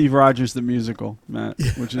 that's Steve Rogers the musical, Matt,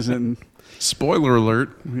 which is in. Spoiler alert.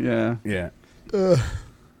 Yeah. Yeah.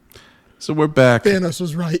 So we're back. Thanos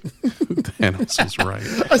was right. Thanos was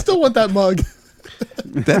right. I still want that mug.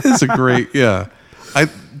 That is a great,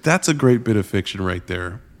 that's a great bit of fiction right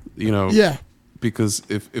there. You know, because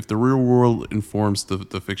if the real world informs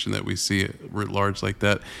the fiction that we see writ large like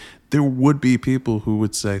that, there would be people who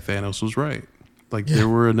would say Thanos was right. Like there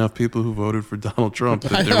were enough people who voted for Donald Trump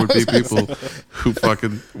that there would be people who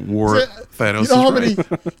fucking wore Thanos.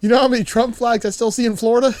 You know how many Trump flags I still see in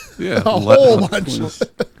Florida? Yeah, a whole bunch.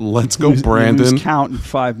 Let's go, Brandon. Lose count in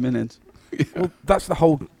 5 minutes. Well, that's the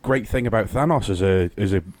whole great thing about Thanos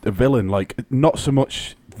as a villain. Like, not so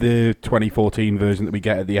much the 2014 version that we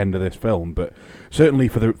get at the end of this film, but certainly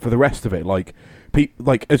for the rest of it. Like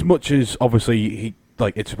as much as obviously he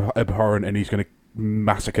it's abhorrent and he's going to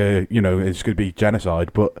massacre, it's going to be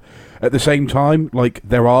genocide, but at the same time, like,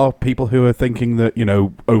 there are people who are thinking that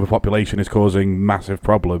overpopulation is causing massive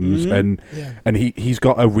problems, and he's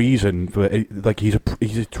got a reason for it. Like, he's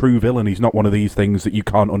a true villain. He's not one of these things that you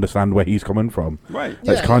can't understand where he's coming from. Right.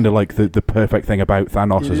 That's kind of like the perfect thing about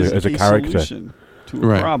Thanos as a character. Solution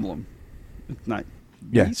to a problem. It's not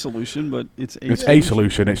the solution, but it's a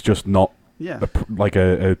solution. It's just not Yeah.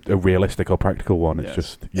 a realistic or practical one. It's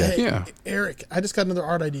just Hey, Eric, I just got another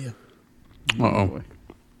art idea. Uh-oh.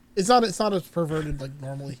 It's not as perverted like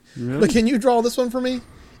normally. Really? But can you draw this one for me?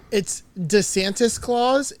 It's DeSantis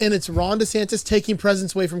Claus, and it's Ron DeSantis taking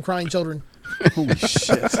presents away from crying children. Holy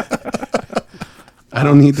shit. I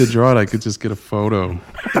don't need to draw it. I could just get a photo.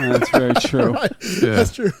 That's very true. Right. Yeah.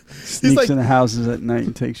 That's true. Sneaks into houses at night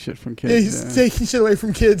and takes shit from kids. Yeah, he's taking shit away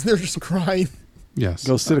from kids. They're just crying. Yes.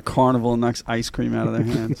 Goes to the carnival and knocks ice cream out of their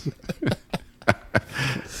hands.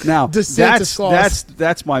 Now, DeSantis Claus.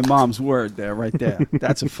 that's my mom's word there, right there.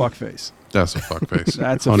 That's a fuckface. That's a fuckface.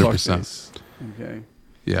 That's a 100%. fuckface. Okay.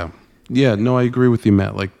 Yeah. Yeah, no, I agree with you,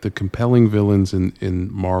 Matt. Like, the compelling villains in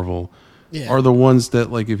Marvel are the ones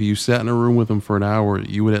that, like, if you sat in a room with them for an hour,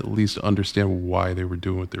 you would at least understand why they were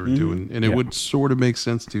doing what they were doing. And it would sort of make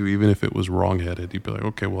sense to you, even if it was wrong-headed. You'd be like,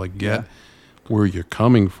 okay, well, I get where you're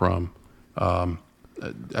coming from.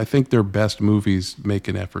 I think their best movies make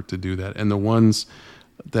an effort to do that. And the ones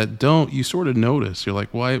that don't, you sort of notice. You're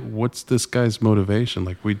like, why? What's this guy's motivation?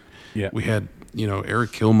 Like, we had,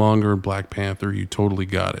 Eric Killmonger in Black Panther. You totally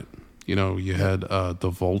got it. You had the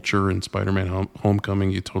Vulture in Spider-Man Homecoming.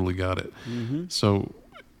 You totally got it. Mm-hmm. So,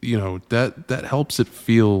 that helps it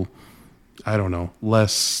feel, I don't know,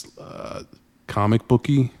 less comic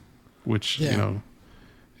booky, which,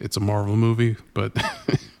 it's a Marvel movie, but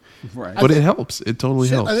right. But it helps. It totally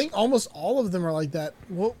helps. I think almost all of them are like that.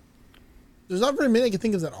 Well, there's not very many I can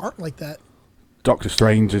think of that aren't like that. Doctor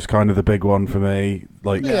Strange is kind of the big one for me.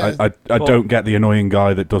 Like, Yeah. I don't get the annoying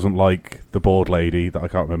guy that doesn't like the bored lady that I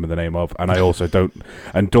can't remember the name of, and I also don't.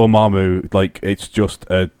 And Dormammu, like, it's just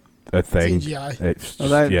a thing. CGI. It's just,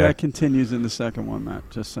 that continues in the second one, Matt.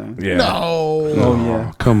 Just saying. Yeah. No. Oh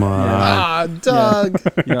yeah. Come on. Ah, Doug.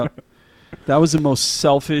 Yeah. That was the most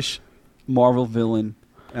selfish Marvel villain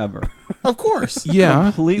ever. Of course. Yeah.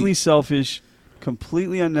 Completely selfish,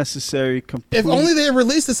 completely unnecessary, If only they had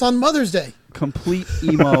released this on Mother's Day. complete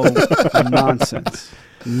emo nonsense.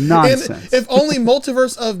 Nonsense. And if only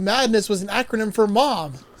Multiverse of Madness was an acronym for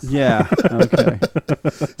Mom. Yeah. Okay.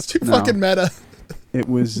 It's too fucking meta. It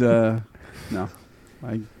was nope.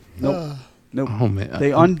 Nope. Oh, man.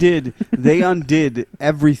 They undid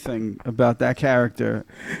everything about that character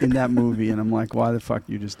in that movie, and I'm like, why the fuck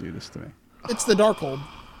you just do this to me? It's the Darkhold.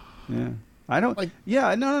 Yeah. I don't Like-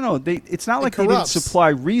 yeah, no. It's not like they corrupts. didn't supply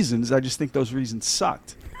reasons. I just think those reasons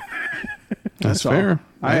sucked. That's all. fair.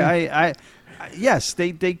 I yes,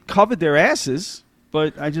 they covered their asses,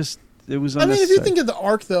 but it was I mean, unnecessary. if you think of the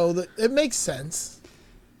arc, though, it makes sense.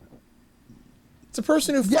 It's a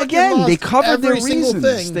person who fucking lost they covered their every single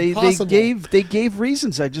reasons. thing They possible. gave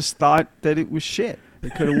reasons. I just thought that it was shit. They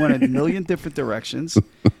could have went a million different directions,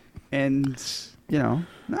 and no.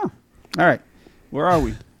 All right, where are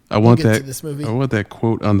we? I want get to that. this movie. I want that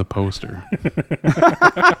quote on the poster.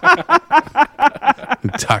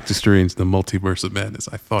 Doctor Strange, the Multiverse of Madness.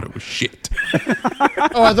 I thought it was shit.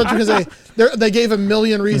 Oh, I thought you were going to say they gave a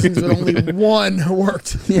million reasons, but only one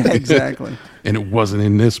worked. Yeah, exactly. And it wasn't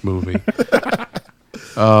in this movie.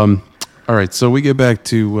 All right, so we get back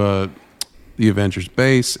to the Avengers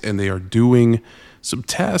base, and they are doing some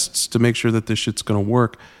tests to make sure that this shit's going to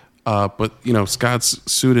work. But, Scott's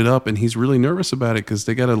suited up, and he's really nervous about it because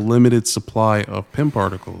they got a limited supply of Pym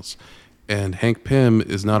particles. And Hank Pym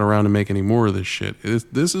is not around to make any more of this shit.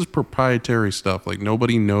 This is proprietary stuff. Like,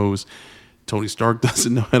 nobody knows. Tony Stark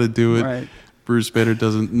doesn't know how to do it. Right. Bruce Banner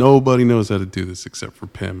doesn't. Nobody knows how to do this except for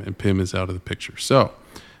Pym, and Pym is out of the picture. So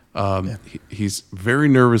he's very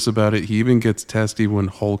nervous about it. He even gets testy when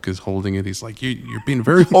Hulk is holding it. He's like, you're being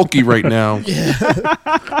very hulky right now.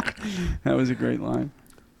 That was a great line.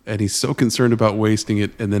 And he's so concerned about wasting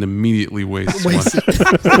it, and then immediately wastes one.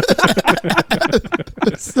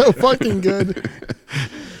 It's so fucking good.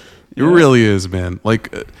 It really is, man.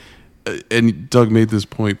 Like, and Doug made this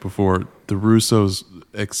point before. The Russos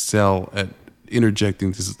excel at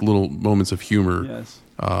interjecting these little moments of humor. Yes.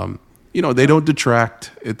 They don't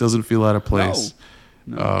detract. It doesn't feel out of place.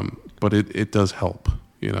 No. But it does help,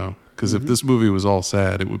 because if this movie was all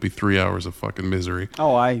sad, it would be 3 hours of fucking misery.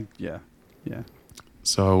 Oh, yeah.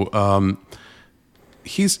 So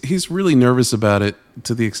he's really nervous about it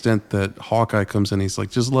to the extent that Hawkeye comes in. He's like,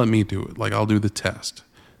 just let me do it. Like, I'll do the test.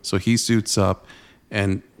 So he suits up,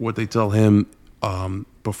 and what they tell him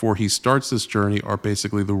before he starts this journey are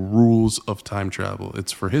basically the rules of time travel.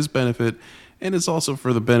 It's for his benefit, and it's also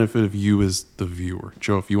for the benefit of you as the viewer.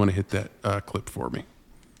 Joe, if you want to hit that clip for me.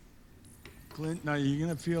 Clint, now you're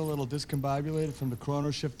going to feel a little discombobulated from the chrono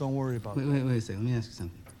shift. Don't worry about it. Wait a second. Let me ask you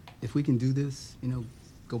something. If we can do this,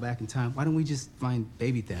 go back in time, why don't we just find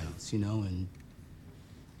baby Thanos, and...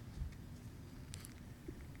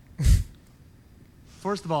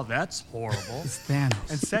 First of all, that's horrible. It's Thanos.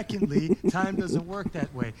 And secondly, time doesn't work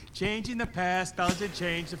that way. Changing the past doesn't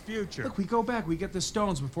change the future. Look, we go back, we get the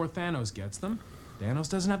stones before Thanos gets them. Thanos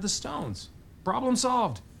doesn't have the stones. Problem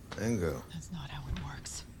solved. Bingo. That's not how it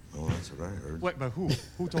works. Oh, that's what I heard. Wait, but who?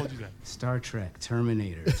 Who told you that? Star Trek,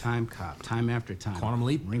 Terminator, Time Cop, Time After Time. Quantum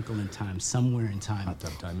Leap. Wrinkle in Time, Somewhere in Time. Hot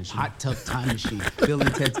Tub Time Machine. Hot Tub Time Machine. Bill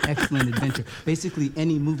and Ted's Excellent Adventure. Basically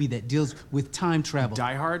any movie that deals with time travel.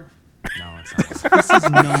 Die Hard? No, it's not. This is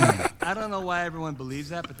known. I don't know why everyone believes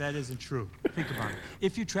that, but that isn't true. Think about it.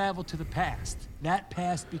 If you travel to the past, that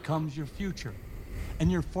past becomes your future.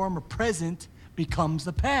 And your former present becomes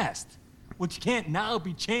the past, which can't now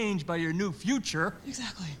be changed by your new future.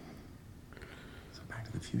 Exactly. So Back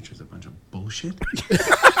to the Future is a bunch of bullshit?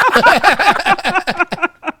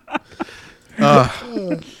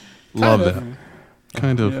 Love that.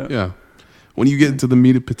 Kind of, yeah. When you get into the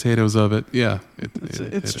meat and potatoes of it, yeah.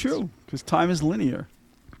 It's true, because time is linear.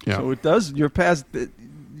 Yeah. So it does, your past, it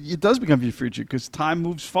does become your future, because time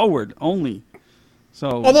moves forward only. So.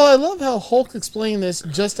 Although I love how Hulk explained this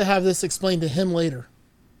just to have this explained to him later.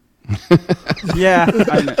 Yeah,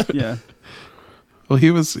 I know, yeah. Well,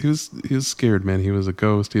 he was scared, man. He was a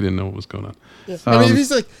ghost. He didn't know what was going on. Yeah. I mean,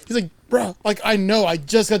 he's like, bro, like I know, I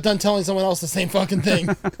just got done telling someone else the same fucking thing.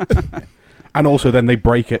 And also, then they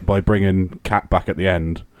break it by bringing Cat back at the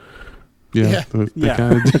end. Yeah,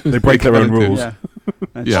 They break their own rules. Yeah.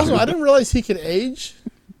 Also, I didn't realize he could age.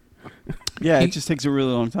 Yeah, it just takes a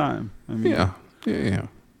really long time. I mean, yeah.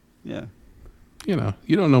 Yeah. You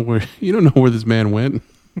don't know where this man went.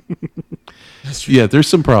 That's true. Yeah, there's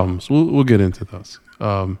some problems. We'll get into those.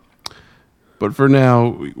 But for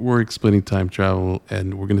now, we're explaining time travel,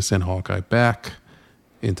 and we're going to send Hawkeye back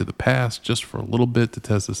into the past just for a little bit to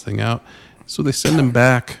test this thing out. So they send him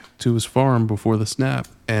back to his farm before the snap,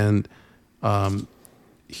 and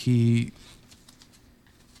he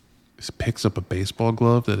picks up a baseball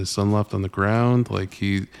glove that his son left on the ground. Like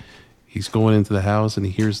he's going into the house, and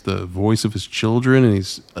he hears the voice of his children, and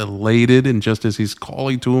he's elated. And just as he's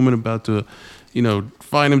calling to him and about to,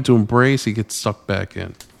 find him to embrace, he gets sucked back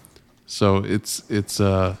in. So it's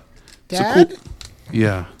Dad? Cool,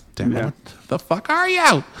 yeah. Damn it, what the fuck are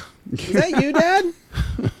you? Is that you, Dad?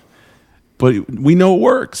 But we know it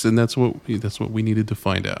works, and that's what we needed to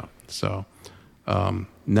find out. So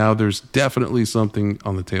now there's definitely something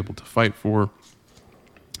on the table to fight for,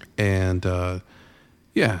 and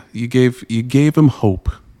you gave him hope.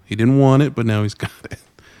 He didn't want it, but now he's got it.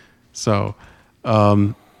 So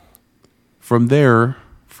from there,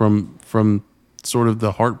 from sort of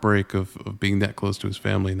the heartbreak of being that close to his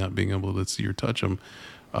family, not being able to see or touch him,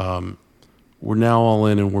 we're now all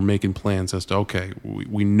in, and we're making plans as to, okay,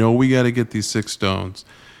 we know we got to get these 6 stones.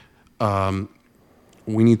 One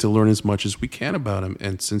we need to learn as much as we can about him.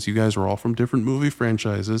 And since you guys are all from different movie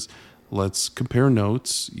franchises, let's compare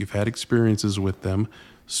notes. You've had experiences with them.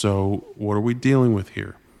 So what are we dealing with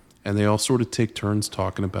here? And they all sort of take turns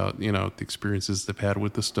talking about, the experiences they've had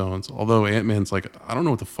with the Stones. Although Ant-Man's like, I don't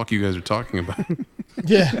know what the fuck you guys are talking about.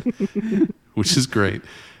 Yeah. Which is great.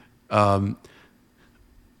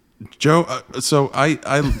 Joe, so I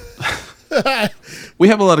we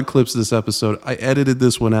have a lot of clips of this episode. I edited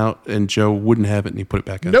this one out, and Joe wouldn't have it, and he put it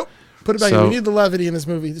back in. Nope. Put it back in. So, We need the levity in this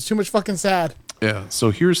movie. It's too much fucking sad. Yeah.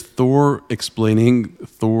 So here's Thor explaining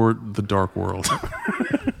Thor: The Dark World.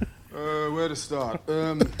 Where to start?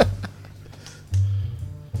 The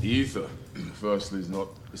ether, firstly, is not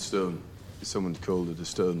a stone. Someone's called it a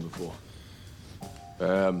stone before.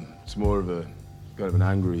 It's more of a kind of an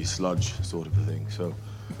angry sludge sort of a thing. So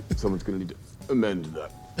someone's going to need to amend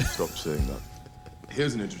that. Stop saying that.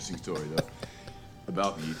 Here's an interesting story, though,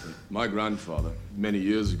 about the ether. My grandfather, many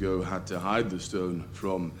years ago, had to hide the stone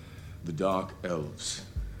from the dark elves.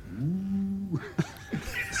 Ooh.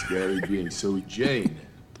 Scary beings. So Jane,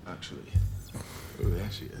 actually. Oh, there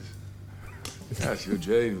she is. Yeah, so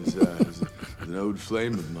Jane was an old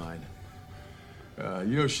flame of mine.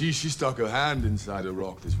 She stuck her hand inside a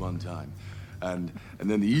rock this one time. And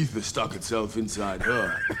then the ether stuck itself inside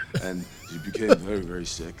her. And she became very, very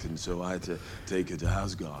sick. And so I had to take her to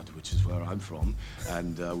Asgard, which is where I'm from.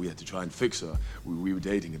 And we had to try and fix her. We were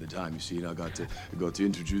dating at the time, you see. And I got to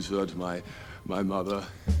introduce her to my mother.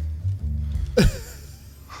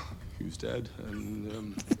 She was dead.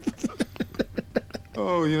 And,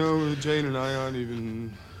 Jane and I aren't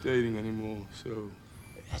even dating anymore, so...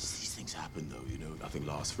 As these things happen, though, nothing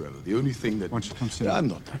lasts forever. The only thing that... I'm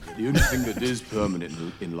not that good. The only thing that is permanent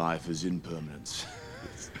in life is impermanence.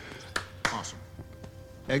 Awesome.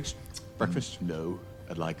 Eggs? Breakfast? No,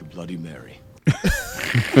 I'd like a Bloody Mary.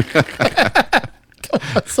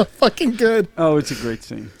 That's so fucking good. Oh, it's a great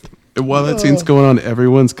scene. And while that scene's going on,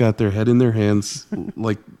 everyone's got their head in their hands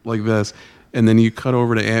like this. And then you cut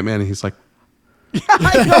over to Ant-Man, and he's like...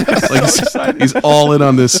 he's all in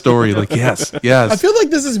on this story. Like, yes. I feel like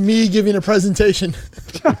this is me giving a presentation.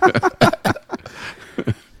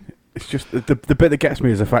 It's just the bit that gets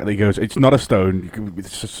me is the fact that he goes, "It's not a stone;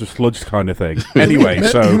 it's just a sludge kind of thing." Anyway,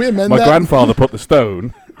 so my grandfather put the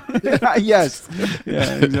stone. Yes.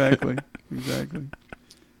 Yeah. Exactly.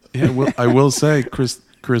 Yeah. Well, I will say, Chris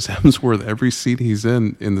Hemsworth, every scene he's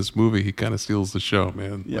in this movie, he kind of steals the show,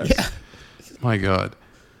 man. Yes. Yeah. My God.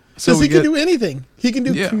 Because he can do anything. He can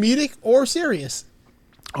do comedic or serious.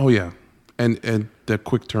 Oh yeah, and the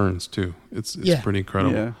quick turns too. It's pretty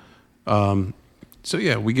incredible. Yeah. So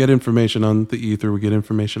yeah, we get information on the ether. We get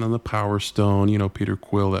information on the Power Stone. Peter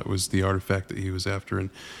Quill, that was the artifact that he was after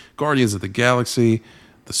in Guardians of the Galaxy.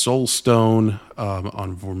 The Soul Stone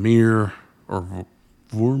on Vormir or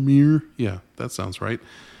Vormir. Yeah, that sounds right.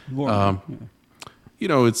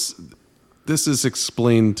 This is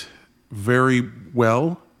explained very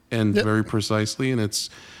well. And very precisely, and it's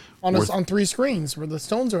on 3 screens where the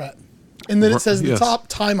stones are at, and then it says the top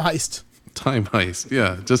time heist. Time heist,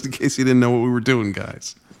 yeah. Just in case you didn't know what we were doing,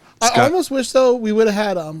 guys. I almost wish though we would have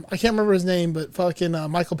had I can't remember his name, but fucking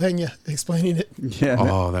Michael Pena explaining it. Yeah.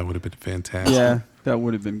 Oh, that would have been fantastic. Yeah, that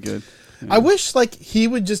would have been good. Yeah. I wish he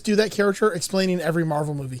would just do that character explaining every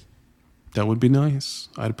Marvel movie. That would be nice.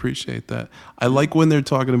 I'd appreciate that. I like when they're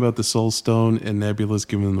talking about the Soul Stone and Nebula's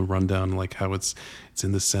giving them the rundown, like how it's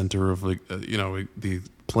in the center of the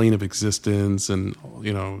plane of existence, and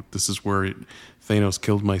this is where Thanos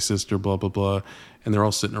killed my sister, blah blah blah, and they're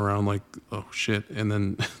all sitting around like, oh shit, and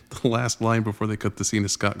then the last line before they cut the scene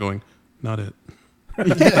is Scott going, "Not it."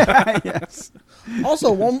 Yes.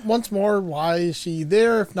 Also, once more, why is she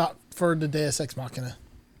there if not for the Deus Ex Machina?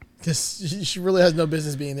 Because she really has no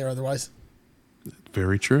business being there otherwise.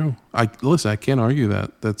 Very true. I can't argue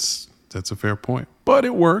that. That's a fair point. But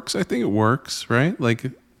it works. I think it works, right? Like,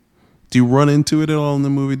 do you run into it at all in the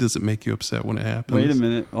movie? Does it make you upset when it happens? Wait a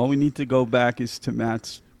minute. All we need to go back is to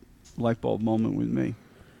Matt's light bulb moment with me.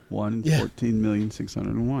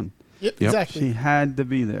 1,14,601,000. Yep, exactly. She had to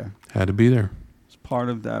be there. Had to be there. It's part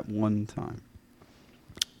of that one time.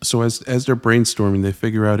 So as they're brainstorming, they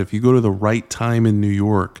figure out if you go to the right time in New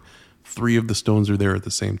York, 3 of the stones are there at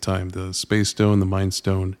the same time: the Space Stone, the Mind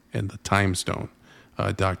Stone, and the Time Stone.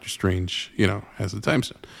 Doctor Strange, has the Time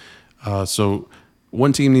Stone. So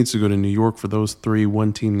one team needs to go to New York for those 3.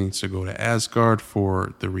 One team needs to go to Asgard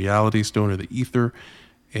for the Reality Stone or the Ether,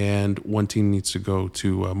 and one team needs to go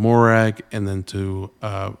to Morag and then to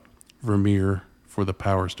Vermeer for the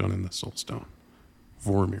Power Stone and the Soul Stone.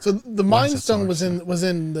 Vormir. So the Mind Stone was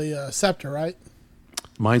in the scepter, right?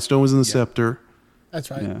 Mind Stone was in the scepter. That's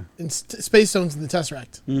right. Yeah. And Space Stone's in the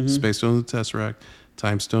Tesseract. Space Stone in the Tesseract.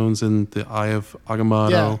 Time Stone's in the Eye of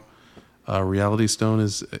Agamotto. Reality Stone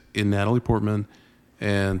is in Natalie Portman.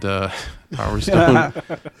 And Power Stone.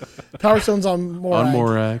 Power Stone's on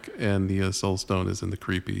Morak. And the Soul Stone is in the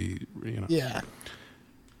creepy, Yeah.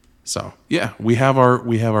 So yeah, we have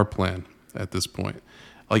our plan at this point.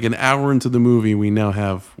 Like an hour into the movie, we now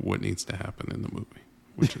have what needs to happen in the movie,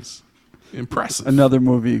 which is impressive. Another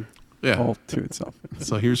movie all to itself.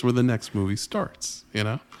 So here's where the next movie starts,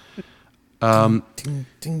 Ding, ding,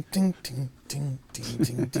 ding, ding, ding,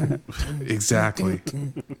 ding, ding, Exactly.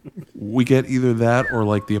 ding, ding. We get either that or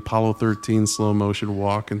like the Apollo 13 slow motion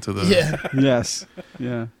walk into the Yes.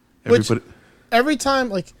 Yeah. Everybody, Every time,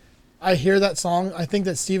 like, I hear that song, I think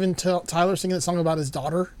that Steven Tyler singing that song about his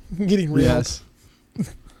daughter getting railed. Yes.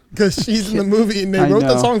 Because she's in the movie and they I wrote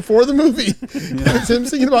that know. song for the movie. It's him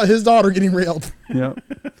singing about his daughter getting railed. Yep.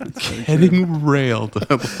 getting railed.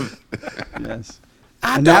 Yes.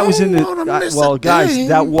 And that was in the guys,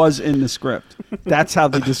 that was in the script. That's how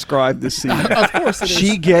they described the scene. Of course it is.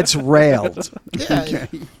 She gets railed. Yeah. Okay.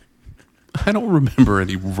 I don't remember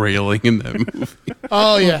any railing in that movie.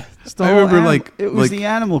 Oh yeah. It's the I whole remember it was the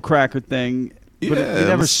animal cracker thing, but Yeah, they it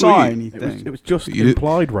never was saw sweet. anything. It was just You did-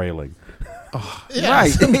 implied railing. Yeah,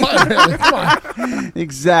 Right. Come on.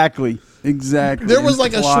 Exactly. Exactly. There was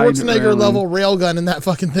like a Implied Schwarzenegger railing. level railgun in that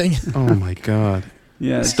fucking thing. Oh my god.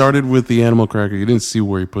 Yeah. It started with the animal cracker. You didn't see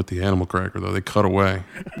where he put the animal cracker though. They cut away.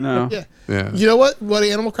 No. Yeah. Yeah. You know what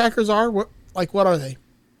animal crackers are? What are they?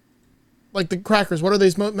 Like the crackers, what are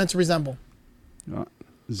they meant to resemble?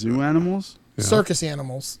 Zoo animals? Yeah. Circus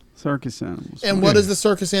animals. Circus animals. And what does the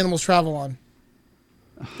circus animals travel on?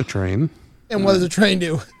 A train. And what does a train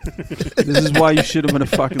do? This is why you should have been a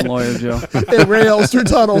fucking lawyer, Joe. It rails through The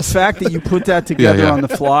tunnels. fact that you put that together yeah. on the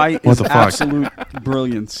fly What is the fuck? absolute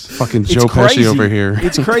brilliance. Fucking It's Joe Pesci crazy. over here.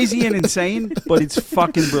 It's crazy and insane, but it's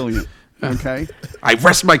fucking brilliant. Okay? I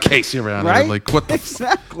rest my case, Your Honor. Right? Like what the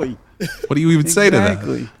Exactly. what do you even say to that?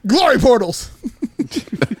 Exactly. Glory portals.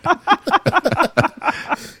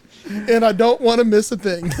 And I don't want to miss a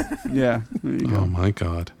thing. Yeah. There you go. Oh my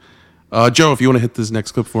god. Joe, if you want to hit this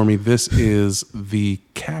next clip for me, this is the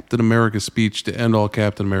Captain America speech to end all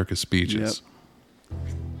Captain America speeches.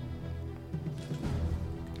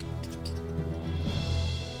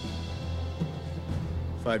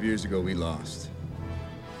 5 years ago, we lost.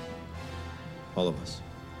 All of us.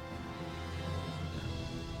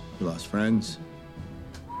 We lost friends.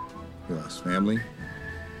 We lost family.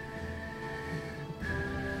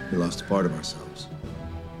 We lost a part of ourselves.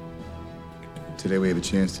 Today, we have a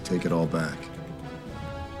chance to take it all back.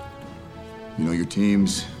 You know your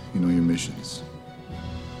teams, you know your missions.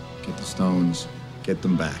 Get the stones, get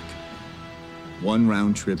them back. One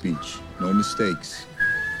round trip each. No mistakes,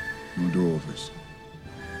 no do-overs.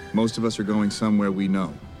 Most of us are going somewhere we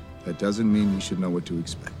know. That doesn't mean we should know what to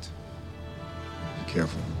expect. Be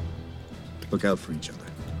careful. Look out for each other.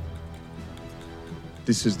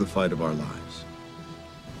 This is the fight of our lives.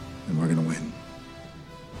 And we're gonna win.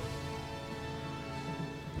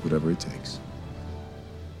 Whatever it takes.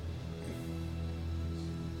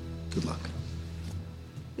 Good luck.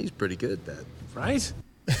 He's pretty good at that. Right?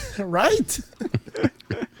 Right?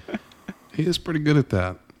 He is pretty good at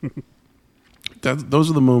that. Those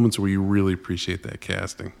are the moments where you really appreciate that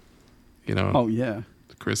casting. You know? Oh, yeah.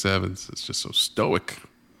 Chris Evans is just so stoic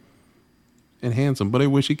and handsome, but I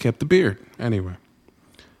wish he kept the beard. Anyway.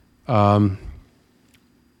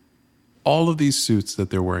 All of these suits that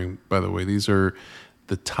they're wearing, by the way, these are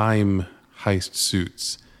the time heist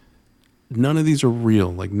suits. None of these are real.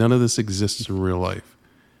 Like, none of this exists in real life.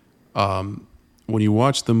 When you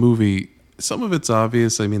watch the movie, some of it's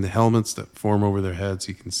obvious. I mean, the helmets that form over their heads,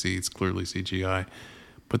 you can see it's clearly CGI.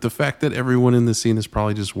 But the fact that everyone in the scene is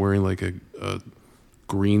probably just wearing like a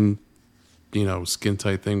green, skin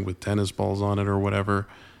tight thing with tennis balls on it or whatever,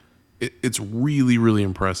 it's really, really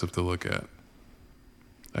impressive to look at.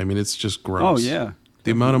 I mean, it's just gross. Oh, yeah.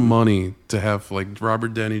 The amount of money to have like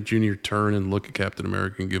Robert Downey Jr. turn and look at Captain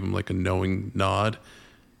America and give him like a knowing nod,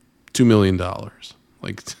 $2 million.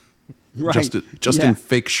 Like, Right. just Yeah. in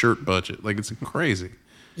fake shirt budget. Like, it's crazy.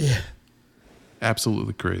 Yeah.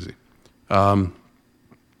 Absolutely crazy.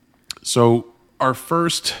 So our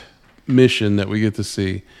first mission that we get to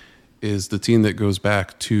see is the team that goes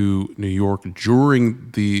back to New York during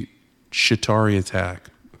the Chitauri attack,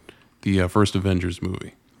 the first Avengers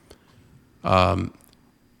movie.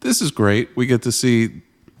 This is great. We get to see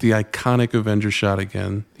the iconic Avengers shot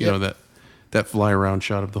again. You know, that fly around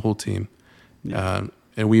shot of the whole team.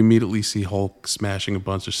 And we immediately see Hulk smashing a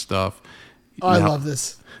bunch of stuff. Oh, I love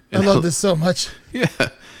this. I love this so much. Yeah.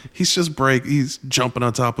 He's just he's jumping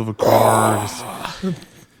on top of a car.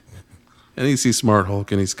 And you see Smart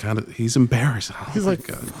Hulk, and he's embarrassed. Oh, he's like,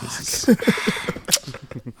 God,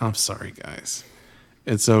 I'm sorry, guys.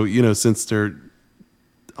 And so, since they're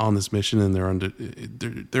on this mission and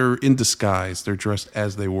they're in disguise, they're dressed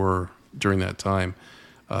as they were during that time.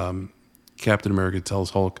 Captain America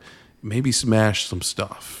tells Hulk, maybe smash some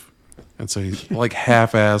stuff. And so he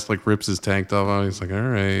half-assed, rips his tank top on. He's like, all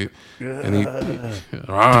right. And he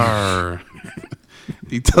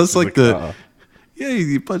does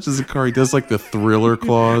he punches the car. He does the Thriller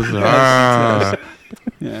claws.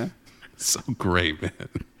 Yeah. So great, man.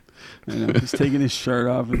 I know. He's taking his shirt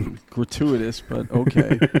off and gratuitous, but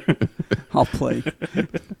okay. I'll play.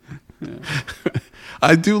 Yeah.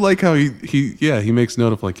 I do like how he makes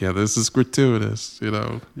note of this is gratuitous,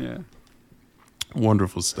 Yeah.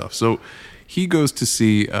 Wonderful stuff. So he goes to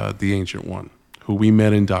see the Ancient One, who we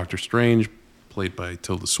met in Doctor Strange, played by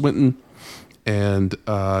Tilda Swinton. And,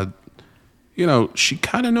 she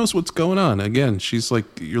kind of knows what's going on. Again, she's like,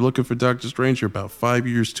 you're looking for Doctor Strange, you're about 5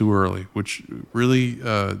 years too early, which really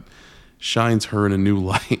shines her in a new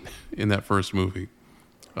light in that first movie.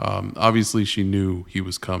 Obviously, she knew he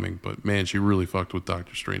was coming, but man, she really fucked with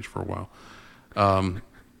Doctor Strange for a while.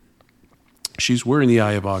 She's wearing the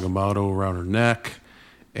Eye of Agamotto around her neck,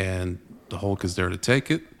 and the Hulk is there to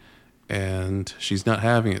take it, and she's not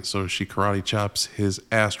having it, so she karate chops his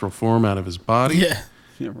astral form out of his body,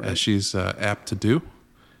 right. as she's apt to do.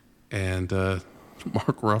 And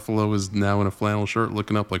Mark Ruffalo is now in a flannel shirt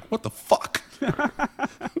looking up like, what the fuck?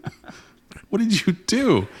 What did you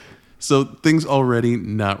do? So things already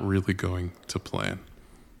not really going to plan.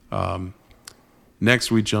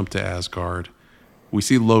 Next, we jump to Asgard. We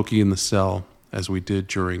see Loki in the cell, as we did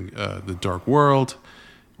during the Dark World.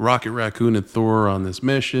 Rocket Raccoon and Thor are on this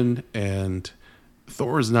mission, and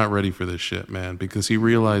Thor is not ready for this shit, man, because he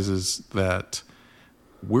realizes that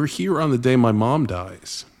we're here on the day my mom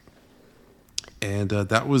dies. And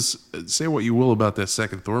that was, say what you will about that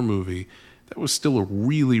second Thor movie, that was still a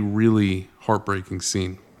really, really heartbreaking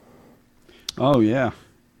scene. Oh, yeah.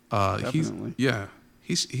 Definitely.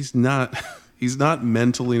 He's not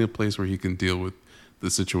mentally in a place where he can deal with the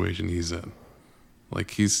situation he's in.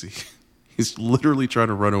 He's literally trying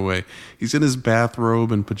to run away. He's in his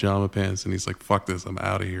bathrobe and pajama pants, and he's like, fuck this, I'm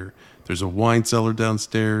out of here. There's a wine cellar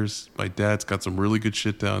downstairs. My dad's got some really good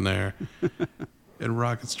shit down there. And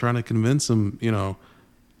Rocket's trying to convince him,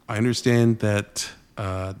 I understand that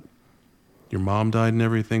your mom died and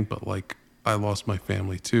everything, but I lost my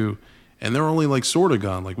family too. And they're only sort of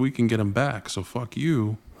gone. We can get them back. So fuck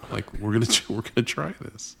you. We're gonna try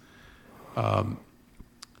this.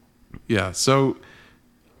 So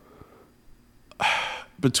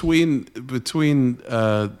between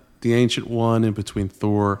the Ancient One and between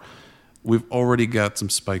Thor, we've already got some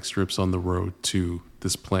spike strips on the road to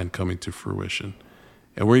this plan coming to fruition.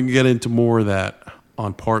 And we're gonna get into more of that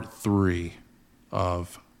on part 3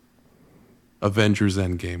 of Avengers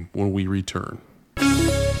Endgame when we return.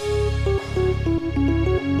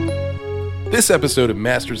 This episode of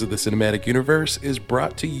Masters of the Cinematic Universe is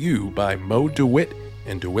brought to you by Mo DeWitt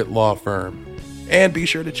and DeWitt Law Firm. And be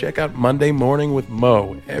sure to check out Monday Morning with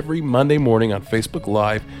Mo every Monday morning on Facebook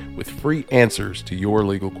Live with free answers to your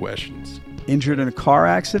legal questions. Injured in a car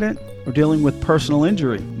accident or dealing with personal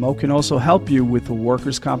injury? Mo can also help you with a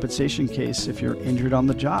workers' compensation case if you're injured on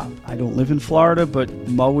the job. I don't live in Florida, but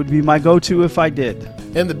Mo would be my go-to if I did.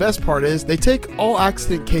 And the best part is they take all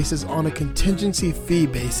accident cases on a contingency fee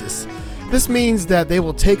basis. This means that they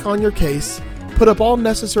will take on your case, put up all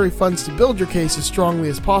necessary funds to build your case as strongly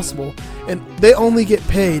as possible, and they only get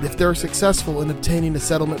paid if they're successful in obtaining a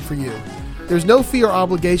settlement for you. There's no fee or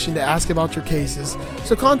obligation to ask about your cases,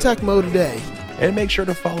 so contact Mo today. And make sure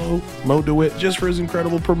to follow Mo DeWitt just for his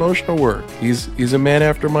incredible promotional work. He's a man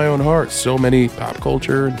after my own heart. So many pop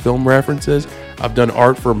culture and film references. I've done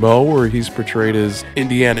art for Mo where he's portrayed as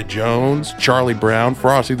Indiana Jones, Charlie Brown,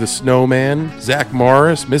 Frosty the Snowman, Zach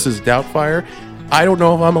Morris, Mrs. Doubtfire. I don't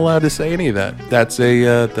know if I'm allowed to say any of that. That's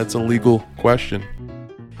a legal question.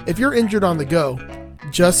 If you're injured on the go,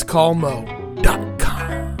 just call Mo.